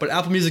 Yeah, but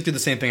Apple Music did the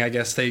same thing, I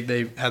guess.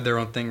 They had their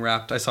own thing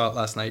wrapped. I saw it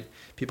last night.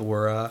 People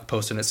were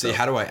posting it. See, so.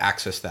 how do I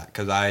access that?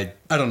 Because I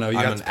don't know.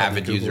 I'm an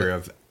avid user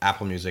of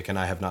Apple Music, and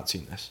I have not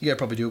seen this. You gotta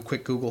probably do a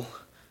quick Google.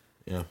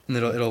 Yeah. And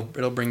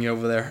it'll bring you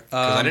over there.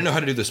 Because I didn't know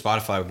how to do the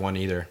Spotify one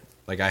either.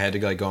 Like, I had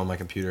to like go on my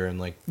computer and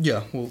like.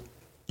 Yeah, well,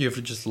 you have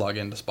to just log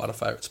into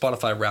Spotify.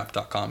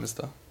 SpotifyWrap.com is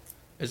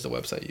the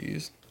website you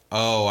use.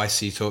 Oh, I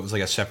see. So it was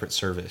like a separate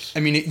service.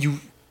 I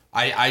mean,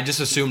 I just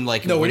assumed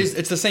like no, it is.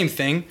 It's the same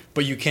thing,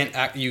 but you can't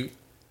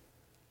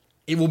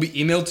It will be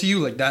emailed to you.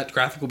 Like, that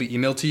graphic will be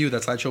emailed to you.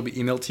 That slideshow will be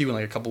emailed to you in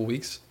like a couple of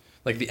weeks,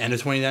 like the end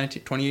of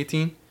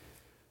 2018.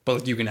 But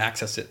like, you can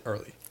access it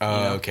early.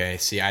 Oh, okay.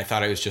 See, I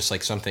thought it was just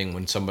like something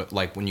when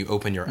when you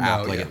open your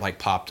app, like it like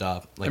popped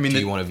up. Like, do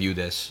you want to view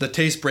this? The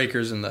taste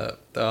breakers and the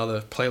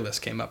other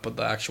playlist came up with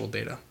the actual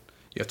data.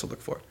 You have to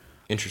look for.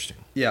 Interesting.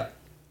 Yeah.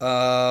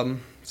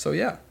 So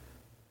yeah.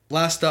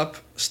 Last up,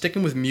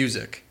 sticking with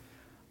music,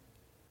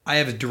 I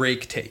have a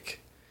Drake take,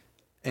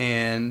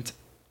 and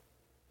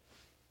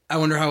I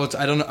wonder how it's.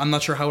 I don't know. I'm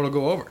not sure how it'll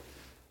go over.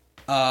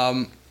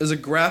 There's a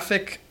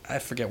graphic. I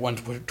forget one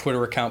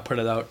Twitter account put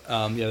it out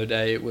the other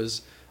day. It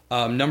was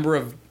number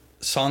of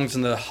songs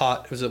in the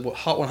Hot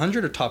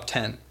 100 or top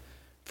 10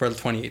 for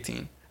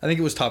 2018. I think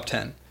it was top 10.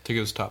 I think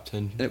it was top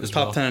 10. And it was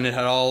top 10, and it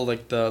had all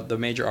like the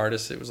major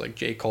artists. It was like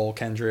J. Cole,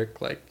 Kendrick,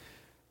 like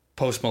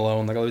Post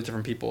Malone, like all these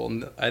different people.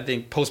 And I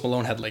think Post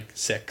Malone had like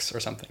 6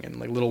 or something, and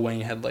like Lil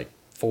Wayne had like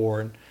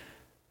 4.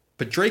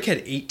 But Drake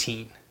had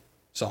 18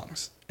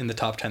 songs in the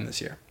top 10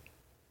 this year,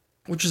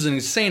 which is an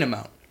insane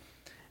amount.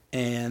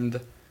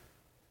 And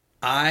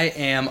I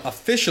am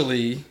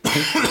officially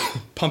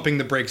pumping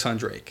the brakes on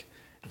Drake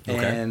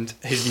and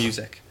his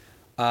music.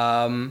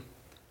 I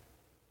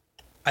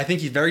think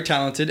he's very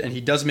talented and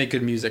he does make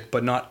good music,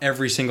 but not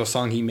every single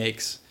song he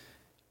makes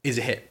is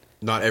a hit.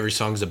 Not every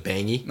song's a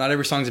bangy. Not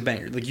every song's a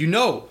banger. Like,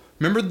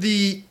 remember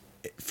the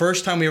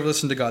first time we ever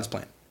listened to God's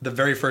Plan? The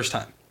very first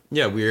time.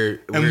 Yeah, we're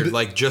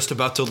like just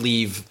about to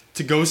leave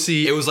to go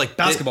see. It was like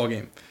basketball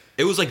game.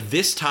 It was like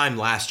this time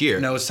last year.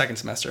 No, it was second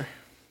semester.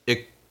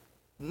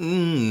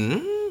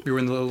 We were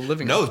in the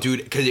living room. No,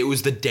 dude, because it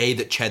was the day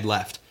that Ched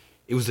left.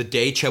 It was the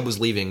day Ched was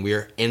leaving. We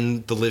were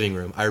in the living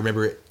room. I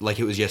remember it like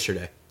it was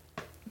yesterday.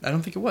 I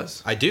don't think it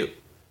was. I do.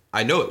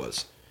 I know it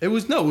was. It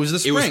was the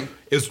spring.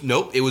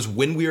 It was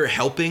when we were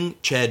helping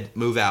Ched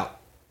move out.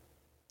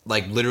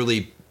 Like,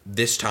 literally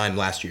this time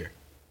last year.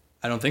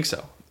 I don't think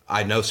so.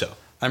 I know so.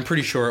 I'm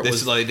pretty sure it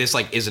was. This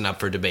isn't up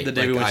for debate. The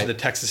day we went to the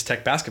Texas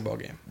Tech basketball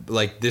game.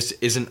 Like, this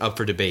isn't up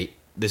for debate.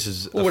 This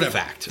is a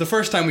fact. The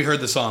first time we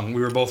heard the song,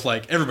 we were both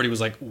like, everybody was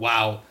like,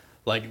 wow,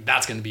 like,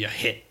 that's going to be a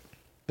hit.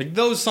 Like,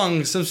 those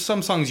songs,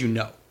 some songs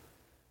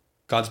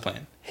God's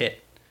Plan,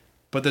 hit.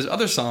 But there's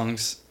other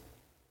songs,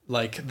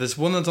 like this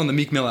one that's on the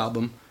Meek Mill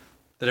album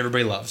that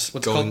everybody loves.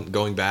 What's it called?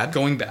 Going Bad?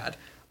 Going Bad.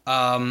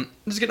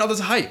 Just getting all this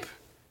hype.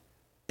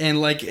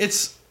 And, like,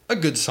 it's a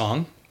good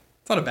song.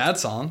 It's not a bad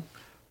song.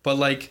 But,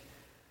 like,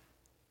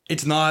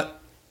 it's not...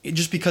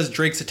 Just because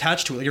Drake's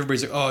attached to it, like,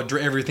 everybody's like, oh,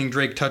 everything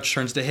Drake touch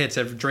turns to hits.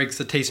 Drake's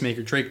the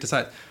tastemaker. Drake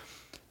decides.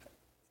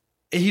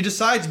 He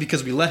decides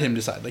because we let him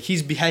decide. Like,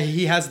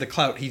 he has the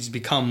clout. He's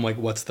become like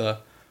what the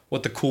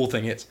cool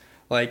thing is.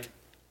 Like,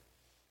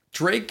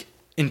 Drake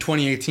in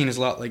 2018 is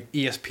a lot like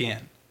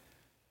ESPN.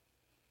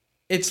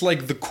 It's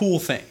like the cool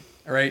thing,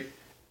 right?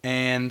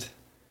 And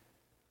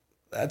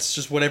that's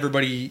just what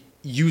everybody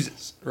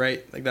uses,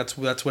 right? Like, that's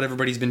what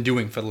everybody's been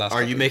doing for the last.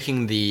 Are you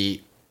making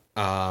the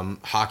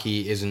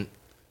hockey isn't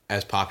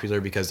as popular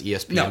because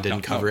ESPN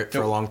didn't cover it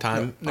for a long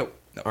time? No.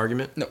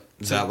 Argument? No.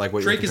 Is that like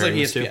what Drake you're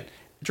comparing is like ESPN?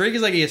 Drake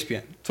is like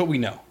ESPN. That's what we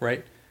know,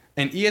 right?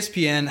 And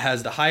ESPN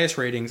has the highest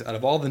ratings out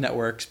of all the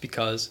networks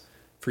because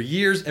for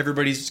years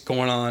everybody's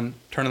turning on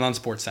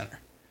SportsCenter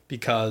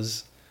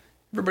because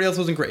everybody else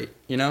wasn't great,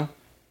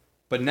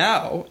 But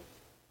now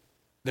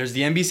there's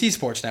the NBC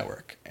Sports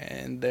Network,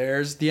 and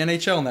there's the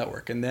NHL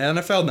Network, and the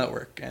NFL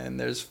Network, and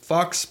there's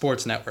Fox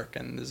Sports Network,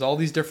 and there's all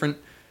these different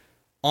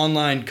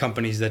online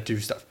companies that do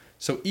stuff.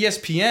 So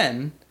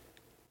ESPN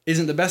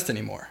isn't the best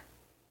anymore,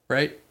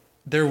 right?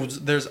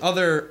 There's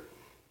other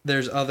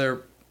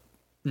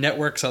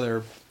networks,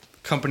 other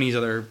companies,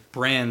 other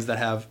brands that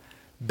have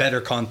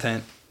better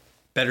content,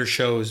 better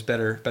shows,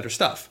 better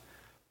stuff.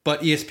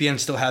 But ESPN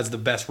still has the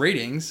best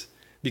ratings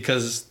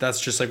because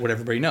that's just like what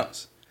everybody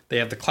knows. They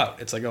have the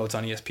clout. It's like, oh, it's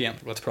on ESPN.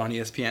 Let's put on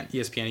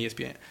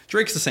ESPN.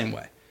 Drake's the same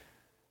way.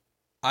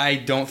 I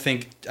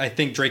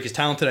think Drake is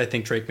talented. I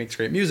think Drake makes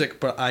great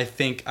music, but I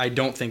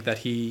don't think that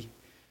he's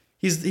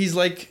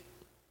the,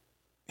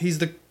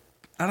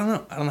 I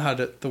don't know how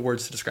the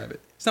words to describe it.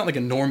 It's not like a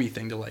normie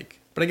thing to like,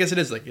 but I guess it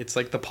is like, it's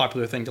like the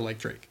popular thing to like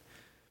Drake.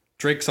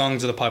 Drake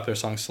songs are the popular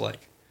songs to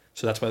like.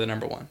 So that's why they're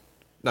number one.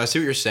 Now, I see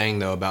what you're saying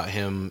though about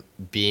him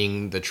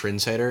being the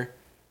trendsetter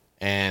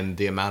and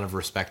the amount of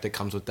respect that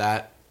comes with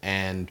that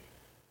and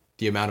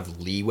the amount of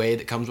leeway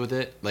that comes with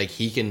it. Like,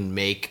 he can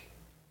make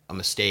a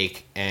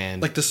mistake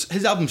and Like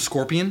his album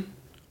Scorpion,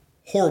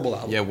 horrible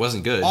album. yeah, it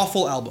wasn't good.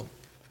 Awful album.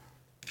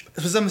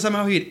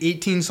 Somehow he had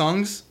 18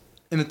 songs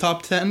in the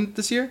top 10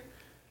 this year,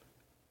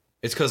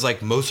 It's because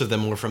like most of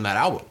them were from that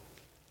album.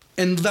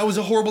 and that was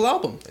a horrible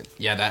album.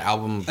 Yeah, that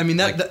album. I mean,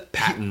 like, that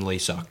patently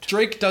sucked.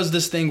 Drake does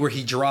this thing where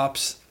he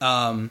drops,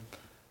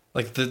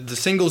 like the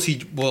singles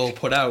he will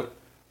put out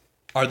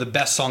are the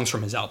best songs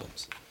from his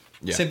albums.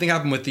 Yeah. Same thing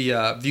happened with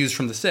the Views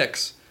from the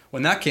Six.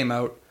 When that came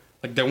out,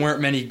 like there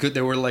weren't many good.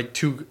 There were like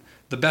two.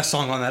 The best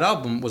song on that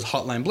album was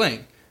Hotline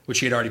Bling, which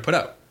he had already put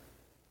out.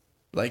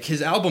 Like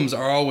his albums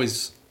are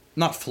always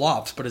not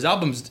flops, but his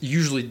albums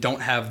usually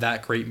don't have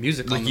that great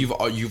music. Like on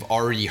them. you've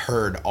already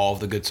heard all of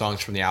the good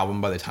songs from the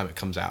album by the time it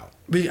comes out.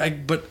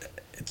 But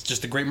it's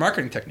just a great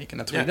marketing technique, and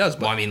that's what he does.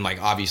 But, Well, I mean,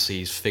 like obviously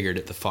he's figured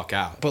it the fuck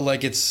out. but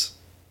like is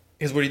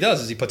what he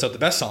does is he puts out the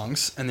best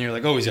songs, and then you're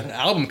like, oh, he's got an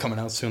album coming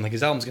out soon. Like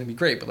his album's gonna be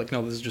great, but like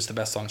no, this is just the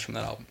best songs from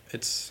that album.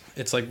 It's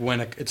like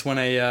when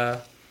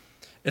a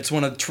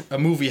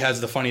movie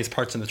has the funniest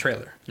parts in the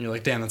trailer, and you're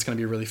like, damn, that's gonna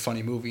be a really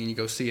funny movie, and you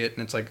go see it,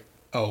 and it's like,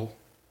 oh,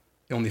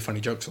 the only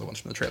funny jokes are the ones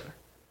from the trailer.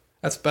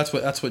 That's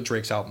what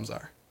Drake's albums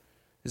are.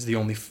 Is the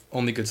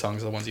only good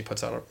songs are the ones he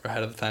puts out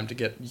ahead of the time to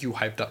get you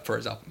hyped up for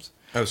his albums.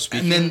 Oh,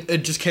 speaking. And then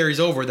it just carries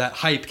over. That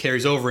hype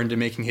carries over into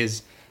making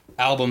his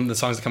album, the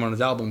songs that come on his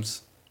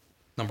albums,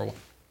 number one.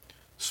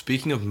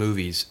 Speaking of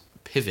movies,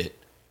 Pivot.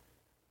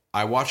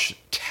 I watched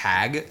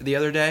Tag the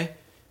other day.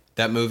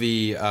 That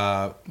movie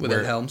With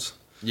Ed Helms.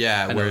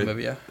 Yeah, I know where the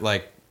movie, yeah.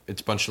 like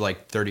it's a bunch of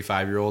like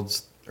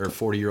 35-year-olds or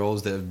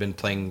 40-year-olds that have been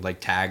playing like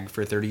tag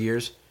for 30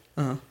 years.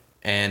 Uh-huh.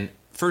 And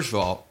first of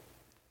all,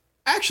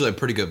 actually a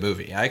pretty good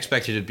movie. I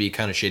expected it to be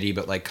kind of shitty,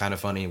 but like kind of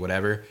funny,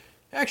 whatever.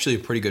 Actually a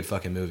pretty good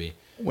fucking movie.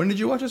 When did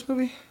you watch this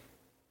movie?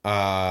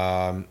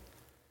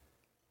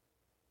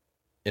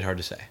 It's hard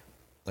to say.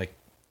 Like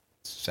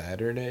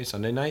Saturday,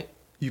 Sunday night.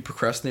 You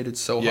procrastinated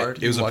so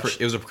hard. It was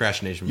a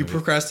procrastination You movie.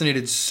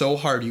 procrastinated so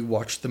hard you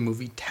watched the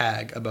movie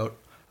Tag about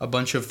a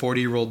bunch of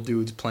 40-year-old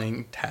dudes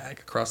playing tag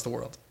across the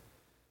world.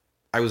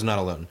 I was not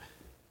alone.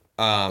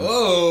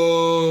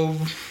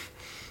 Oh.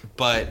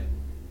 But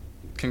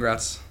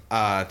Congrats.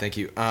 thank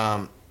you.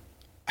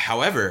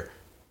 However,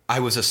 I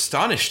was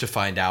astonished to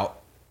find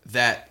out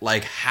that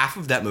like half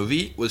of that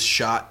movie was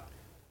shot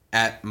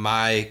at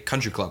my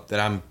country club that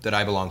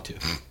I belong to.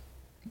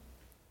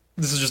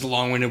 This is just a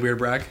long-winded weird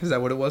brag. Is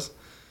that what it was?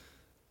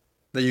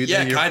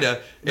 Yeah,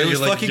 kinda. It was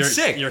fucking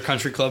sick. Your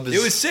country club is...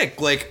 It was sick.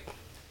 Like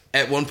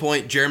at one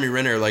point, Jeremy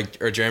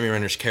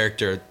Renner's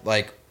character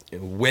like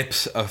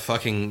whips a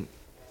fucking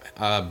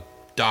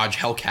Dodge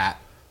Hellcat,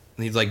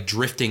 and he's like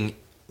drifting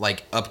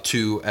like up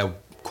to a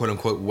quote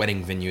unquote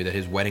wedding venue that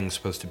his wedding's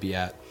supposed to be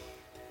at.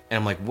 And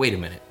I'm like, wait a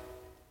minute,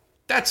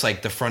 that's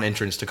like the front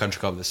entrance to Country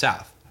Club of the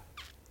South.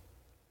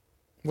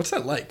 What's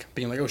that like?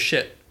 Being like, oh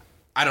shit.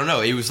 I don't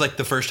know. It was like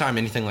the first time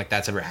anything like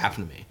that's ever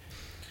happened to me.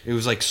 It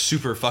was like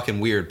super fucking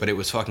weird, but it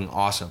was fucking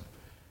awesome.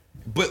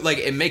 But like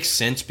it makes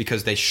sense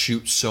because they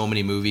shoot so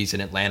many movies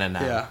in Atlanta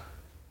now. Yeah.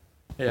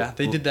 Yeah,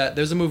 they did that.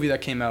 There's a movie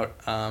that came out.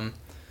 I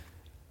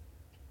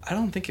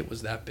don't think it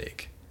was that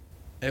big.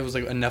 It was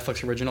like a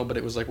Netflix original, but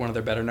it was like one of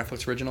their better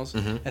Netflix originals.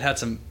 Mm-hmm. It had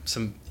some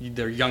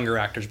they're younger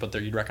actors, but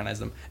you'd recognize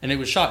them. And it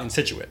was shot in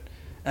Scituate.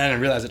 And I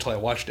didn't realize it until I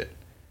watched it.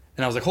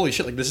 And I was like, holy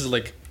shit, like this is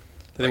like...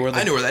 They were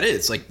like, I know where that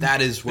is. Like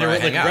that is where they I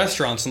were hang like out.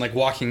 restaurants and like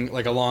walking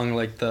like along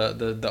like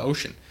the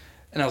ocean.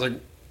 And I was like,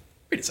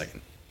 wait a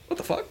second. What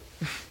the fuck?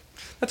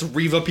 That's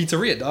Riva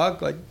Pizzeria,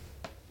 dog. Like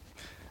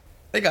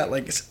they got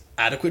like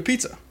adequate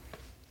pizza.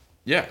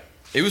 Yeah,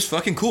 it was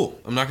fucking cool.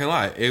 I'm not gonna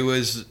lie. It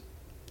was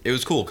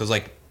cool because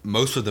like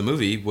most of the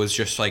movie was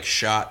just like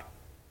shot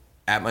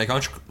at my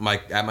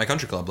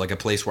country club, like a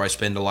place where I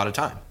spend a lot of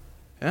time.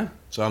 Yeah.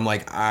 So I'm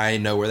like, I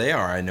know where they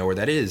are. I know where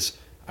that is.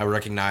 I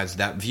recognize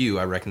that view.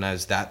 I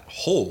recognize that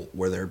hole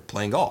where they're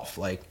playing golf.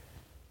 Like,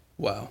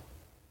 Wow.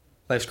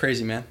 Life's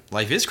crazy, man.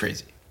 life is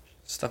crazy.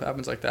 Stuff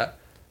happens like that.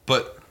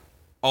 But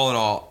all in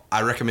all,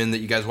 I recommend that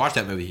you guys watch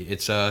that movie.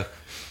 It's a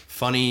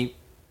funny,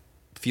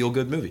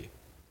 feel-good movie.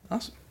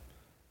 Awesome.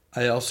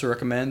 I also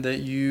recommend that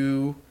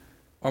you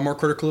are more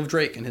critical of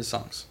Drake and his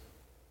songs.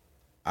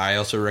 I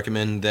also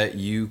recommend that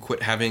you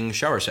quit having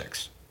shower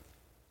sex.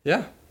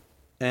 Yeah.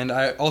 And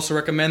I also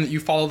recommend that you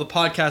follow the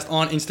podcast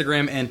on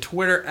Instagram and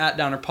Twitter at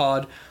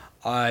DownerPod.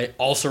 I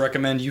also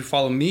recommend you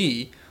follow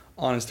me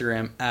on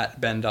Instagram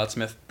at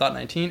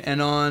ben.smith.19 and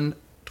on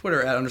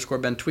Twitter at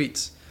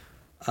 _BenTweets.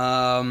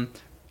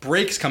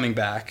 Break's coming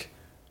back,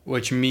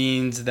 which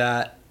means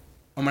that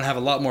I'm going to have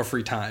a lot more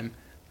free time.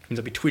 It means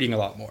I'll be tweeting a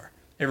lot more.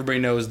 Everybody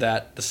knows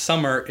that the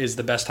summer is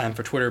the best time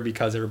for Twitter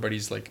because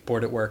everybody's like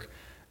bored at work,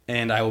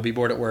 and I will be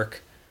bored at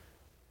work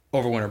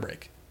over winter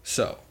break.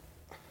 So,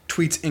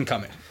 tweets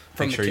incoming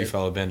from Make the sure kid. you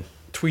follow Ben.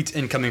 Tweets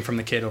incoming from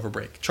the kid over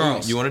break.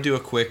 Charles, You want to do a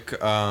quick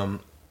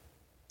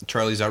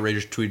Charlie's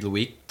Outrageous Tweet of the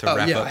Week to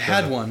wrap up? I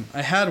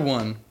had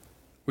one.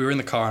 We were in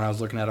the car and I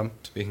was looking at them.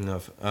 Speaking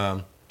of,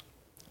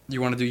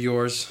 You want to do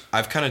yours?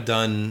 I've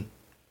done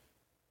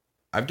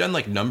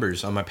like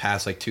numbers on my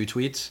past like 2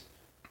 tweets,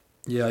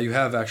 Yeah, you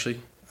have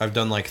actually. I've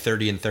done like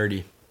 30 and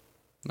 30.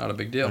 Not a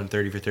big I've deal. done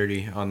 30 for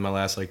 30 on my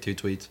last like 2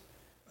 tweets.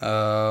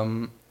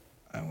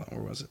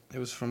 Where was it? It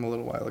was from a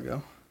little while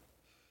ago.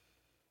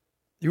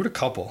 You had a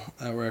couple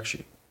that were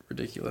actually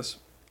ridiculous.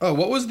 Oh,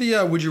 what was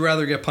the would you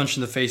rather get punched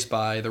in the face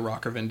by The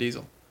Rock or Vin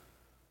Diesel?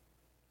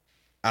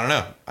 I don't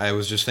know. I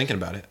was just thinking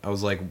about it. I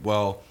was like,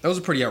 well, That was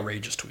a pretty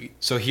outrageous tweet.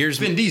 so here's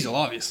Vin Diesel,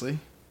 obviously.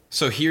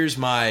 so here's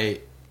my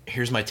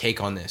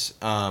take on this.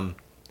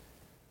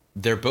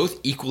 They're both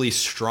equally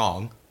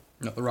strong.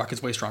 No, The Rock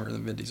is way stronger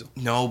than Vin Diesel.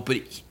 No,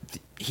 but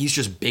he's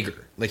just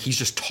bigger. Like he's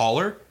just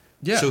taller.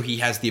 Yeah. So he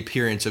has the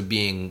appearance of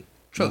being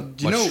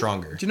much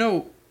stronger. Do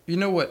you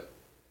know what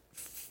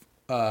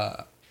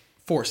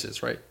force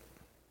is, right?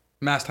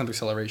 Mass times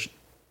acceleration.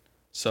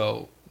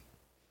 So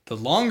the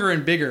longer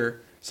and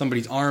bigger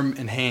somebody's arm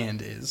and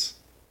hand is,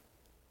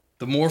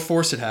 the more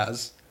force it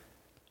has,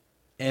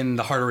 and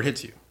the harder it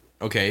hits you.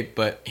 Okay,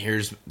 but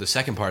here's the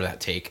second part of that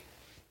take.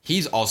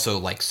 He's also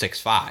like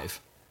 6'5",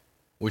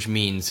 which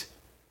means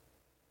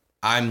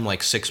I'm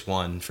like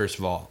 6'1", first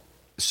of all.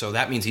 So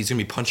that means he's going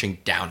to be punching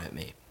down at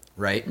me,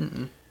 right?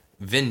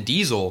 Vin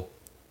Diesel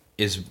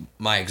is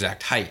my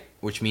exact height,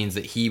 which means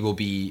that he will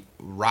be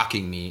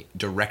rocking me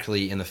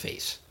directly in the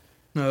face.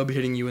 No, he'll be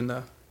hitting you in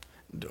the...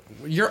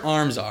 Your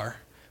arms are.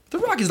 The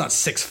Rock is not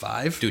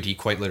 6'5". Dude, he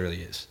quite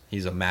literally is.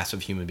 He's a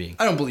massive human being.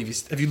 I don't believe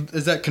he's...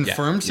 Is that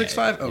confirmed 6'5"?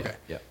 Yeah, Okay.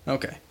 yeah.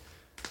 Okay.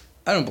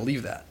 I don't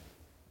believe that.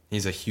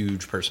 He's a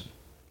huge person.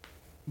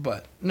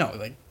 But, no,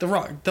 like, The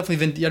Rock,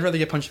 definitely I'd rather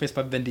get punched in the face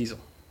by Vin Diesel.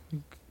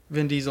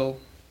 Vin Diesel,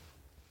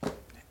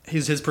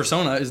 his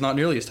persona is not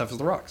nearly as tough as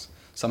The Rock's,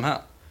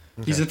 somehow.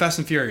 Okay. He's in Fast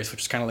and Furious,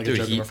 which is kind of like a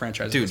joke of a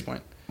franchise at this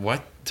point.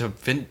 What?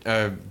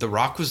 The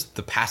Rock was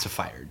the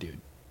pacifier, dude.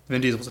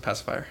 Vin Diesel was a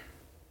pacifier.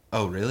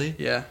 Oh, really?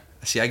 Yeah.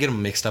 See, I get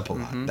them mixed up a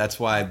lot. That's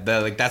why,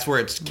 that's where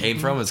it came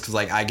from, is because,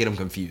 like, I get them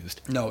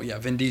confused. No, yeah,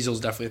 Vin Diesel's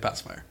definitely a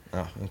pacifier.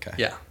 Oh, okay.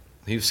 Yeah.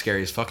 He was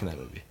scary as fuck in that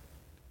movie.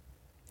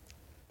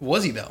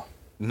 Was he, though?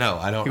 No,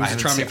 I don't. He was a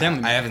charming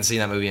family man. I haven't seen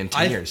that movie in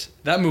 10 years.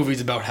 That movie's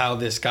about how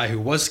this guy who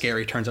was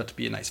scary turns out to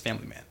be a nice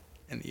family man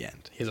in the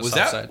end. He has a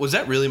soft side. Was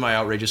that really my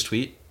outrageous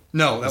tweet?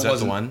 No, that wasn't.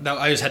 The one?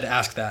 I just had to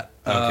ask that.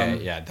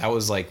 Okay, yeah, that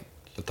was like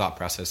the thought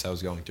process I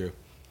was going through,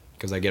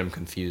 because I get them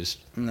confused.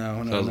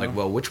 No. So I was like,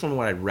 well, which one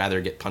would I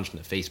rather get punched in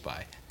the face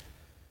by?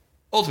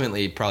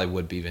 Ultimately, it probably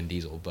would be Vin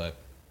Diesel, but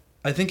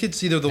I think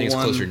it's either the one. It's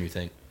closer than you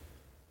think.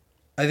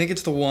 I think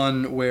it's the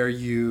one where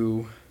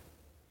you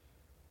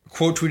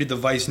quote tweeted the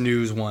Vice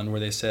News one where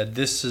they said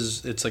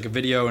it's like a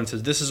video and it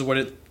says this is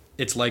what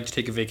it's like to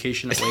take a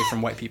vacation away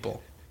from white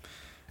people,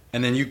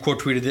 and then you quote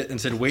tweeted it and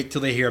said wait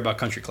till they hear about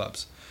country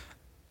clubs.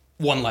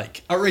 One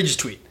like outrageous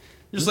tweet.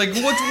 Just like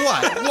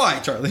why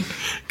Charlie?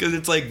 Because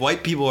it's like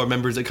white people are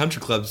members of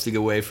country clubs to get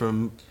away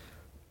from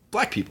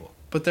black people.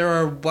 But there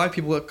are black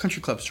people at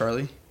country clubs,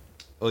 Charlie.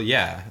 Well,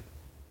 yeah,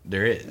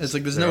 there is. It's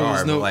like there's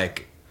no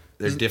like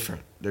they're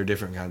different. They're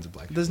different kinds of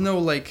black people.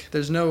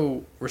 There's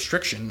no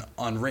restriction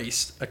on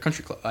race at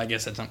country club. I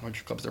guess at some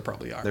country clubs there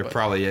probably are. There's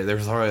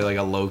probably like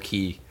a low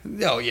key.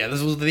 Oh yeah,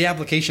 this was the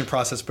application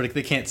process, but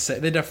they can't say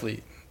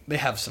they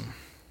have some.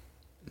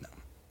 No,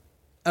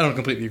 I don't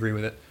completely agree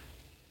with it,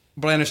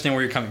 but I understand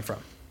where you're coming from.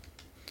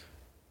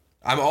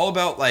 I'm all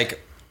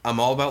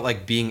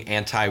about being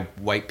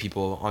anti-white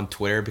people on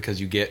Twitter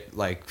because you get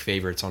like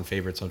favorites on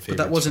favorites on favorites.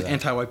 But that wasn't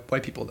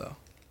anti-white people though.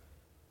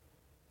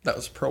 That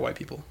was pro-white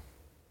people.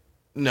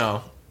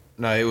 No,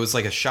 it was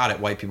like a shot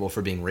at white people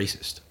for being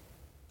racist.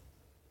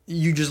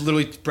 You just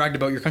literally bragged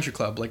about your country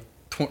club like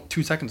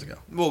 2 seconds ago.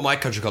 Well, my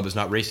country club is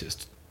not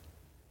racist.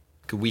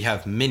 We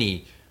have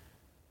many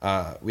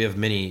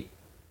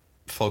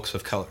folks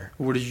of color.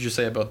 What did you just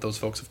say about those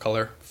folks of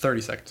color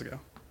 30 seconds ago?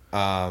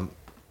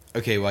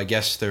 Okay, well, I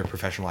guess they're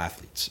professional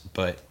athletes,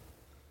 but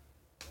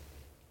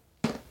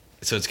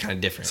so it's kind of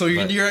different. So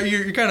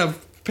you're kind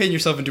of painting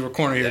yourself into a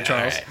corner here,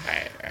 Charles. All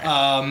right.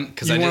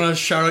 You want to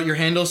shout out your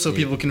handle so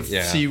people can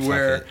see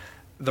where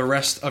the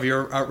rest of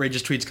your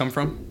outrageous tweets come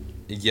from?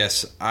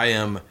 Yes, I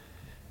am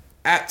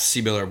at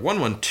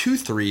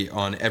cmiller1123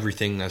 on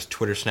everything. That's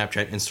Twitter,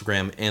 Snapchat,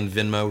 Instagram, and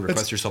Venmo.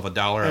 Request yourself $1.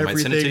 I might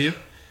send it to you.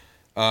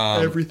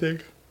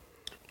 Everything.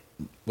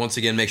 Once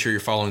again, make sure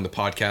you're following the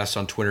podcast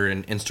on Twitter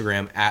and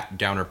Instagram at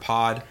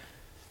DownerPod.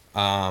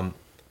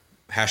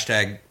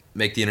 Hashtag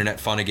Make the Internet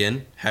Fun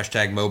Again.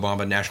 Hashtag Mo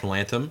Bamba National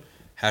Anthem.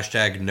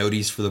 Hashtag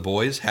Noties for the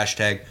Boys.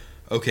 Hashtag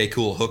Okay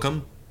Cool Hook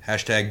 'em.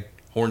 Hashtag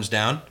Horns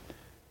Down.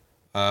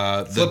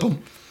 Flip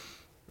 'em.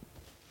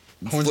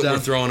 Horns down. We're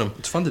throwing them.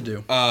 It's fun to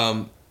do.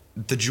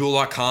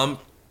 Thejewel.com.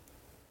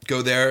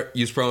 Go there.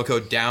 Use promo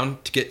code DOWN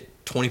to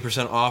get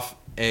 20% off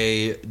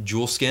a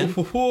Jewel skin.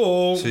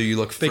 So you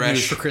look big fresh.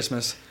 news for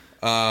Christmas.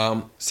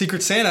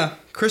 Secret Santa,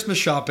 Christmas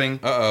shopping.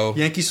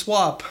 Yankee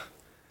swap.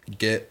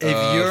 Get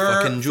if your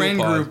fucking friend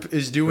Jewel pod group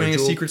is doing a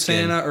Secret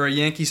skin. Santa or a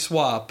Yankee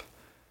swap,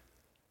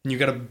 and you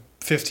got a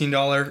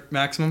 $15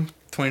 maximum,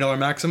 $20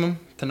 maximum,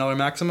 $10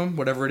 maximum,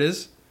 whatever it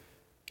is,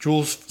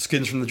 Jewel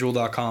skins from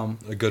thejewel.com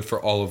good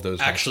for all of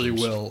those. actually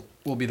will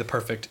be the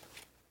perfect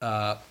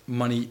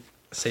money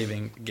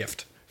saving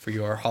gift for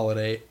your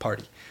holiday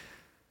party.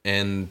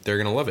 and they're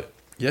going to love it.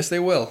 Yes, they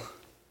will.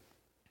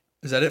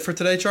 Is that it for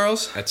today,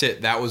 Charles? That's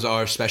it. That was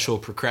our special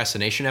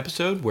procrastination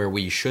episode where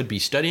we should be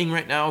studying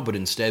right now, but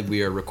instead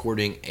we are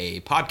recording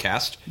a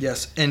podcast.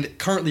 Yes, and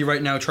currently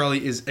right now,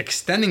 Charlie is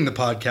extending the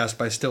podcast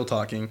by still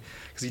talking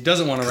because he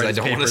doesn't want to write his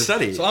papers. I don't want to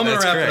study. So I'm going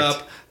to wrap it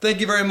up.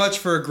 Thank you very much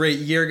for a great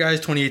year, guys.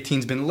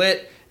 2018's been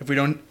lit. If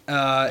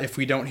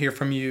we don't hear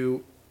from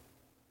you,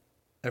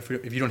 if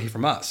you don't hear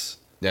from us,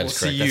 that's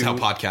correct. That's how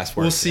podcasts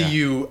work. We'll see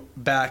you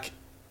back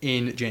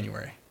in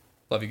January.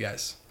 Love you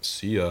guys.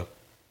 See ya.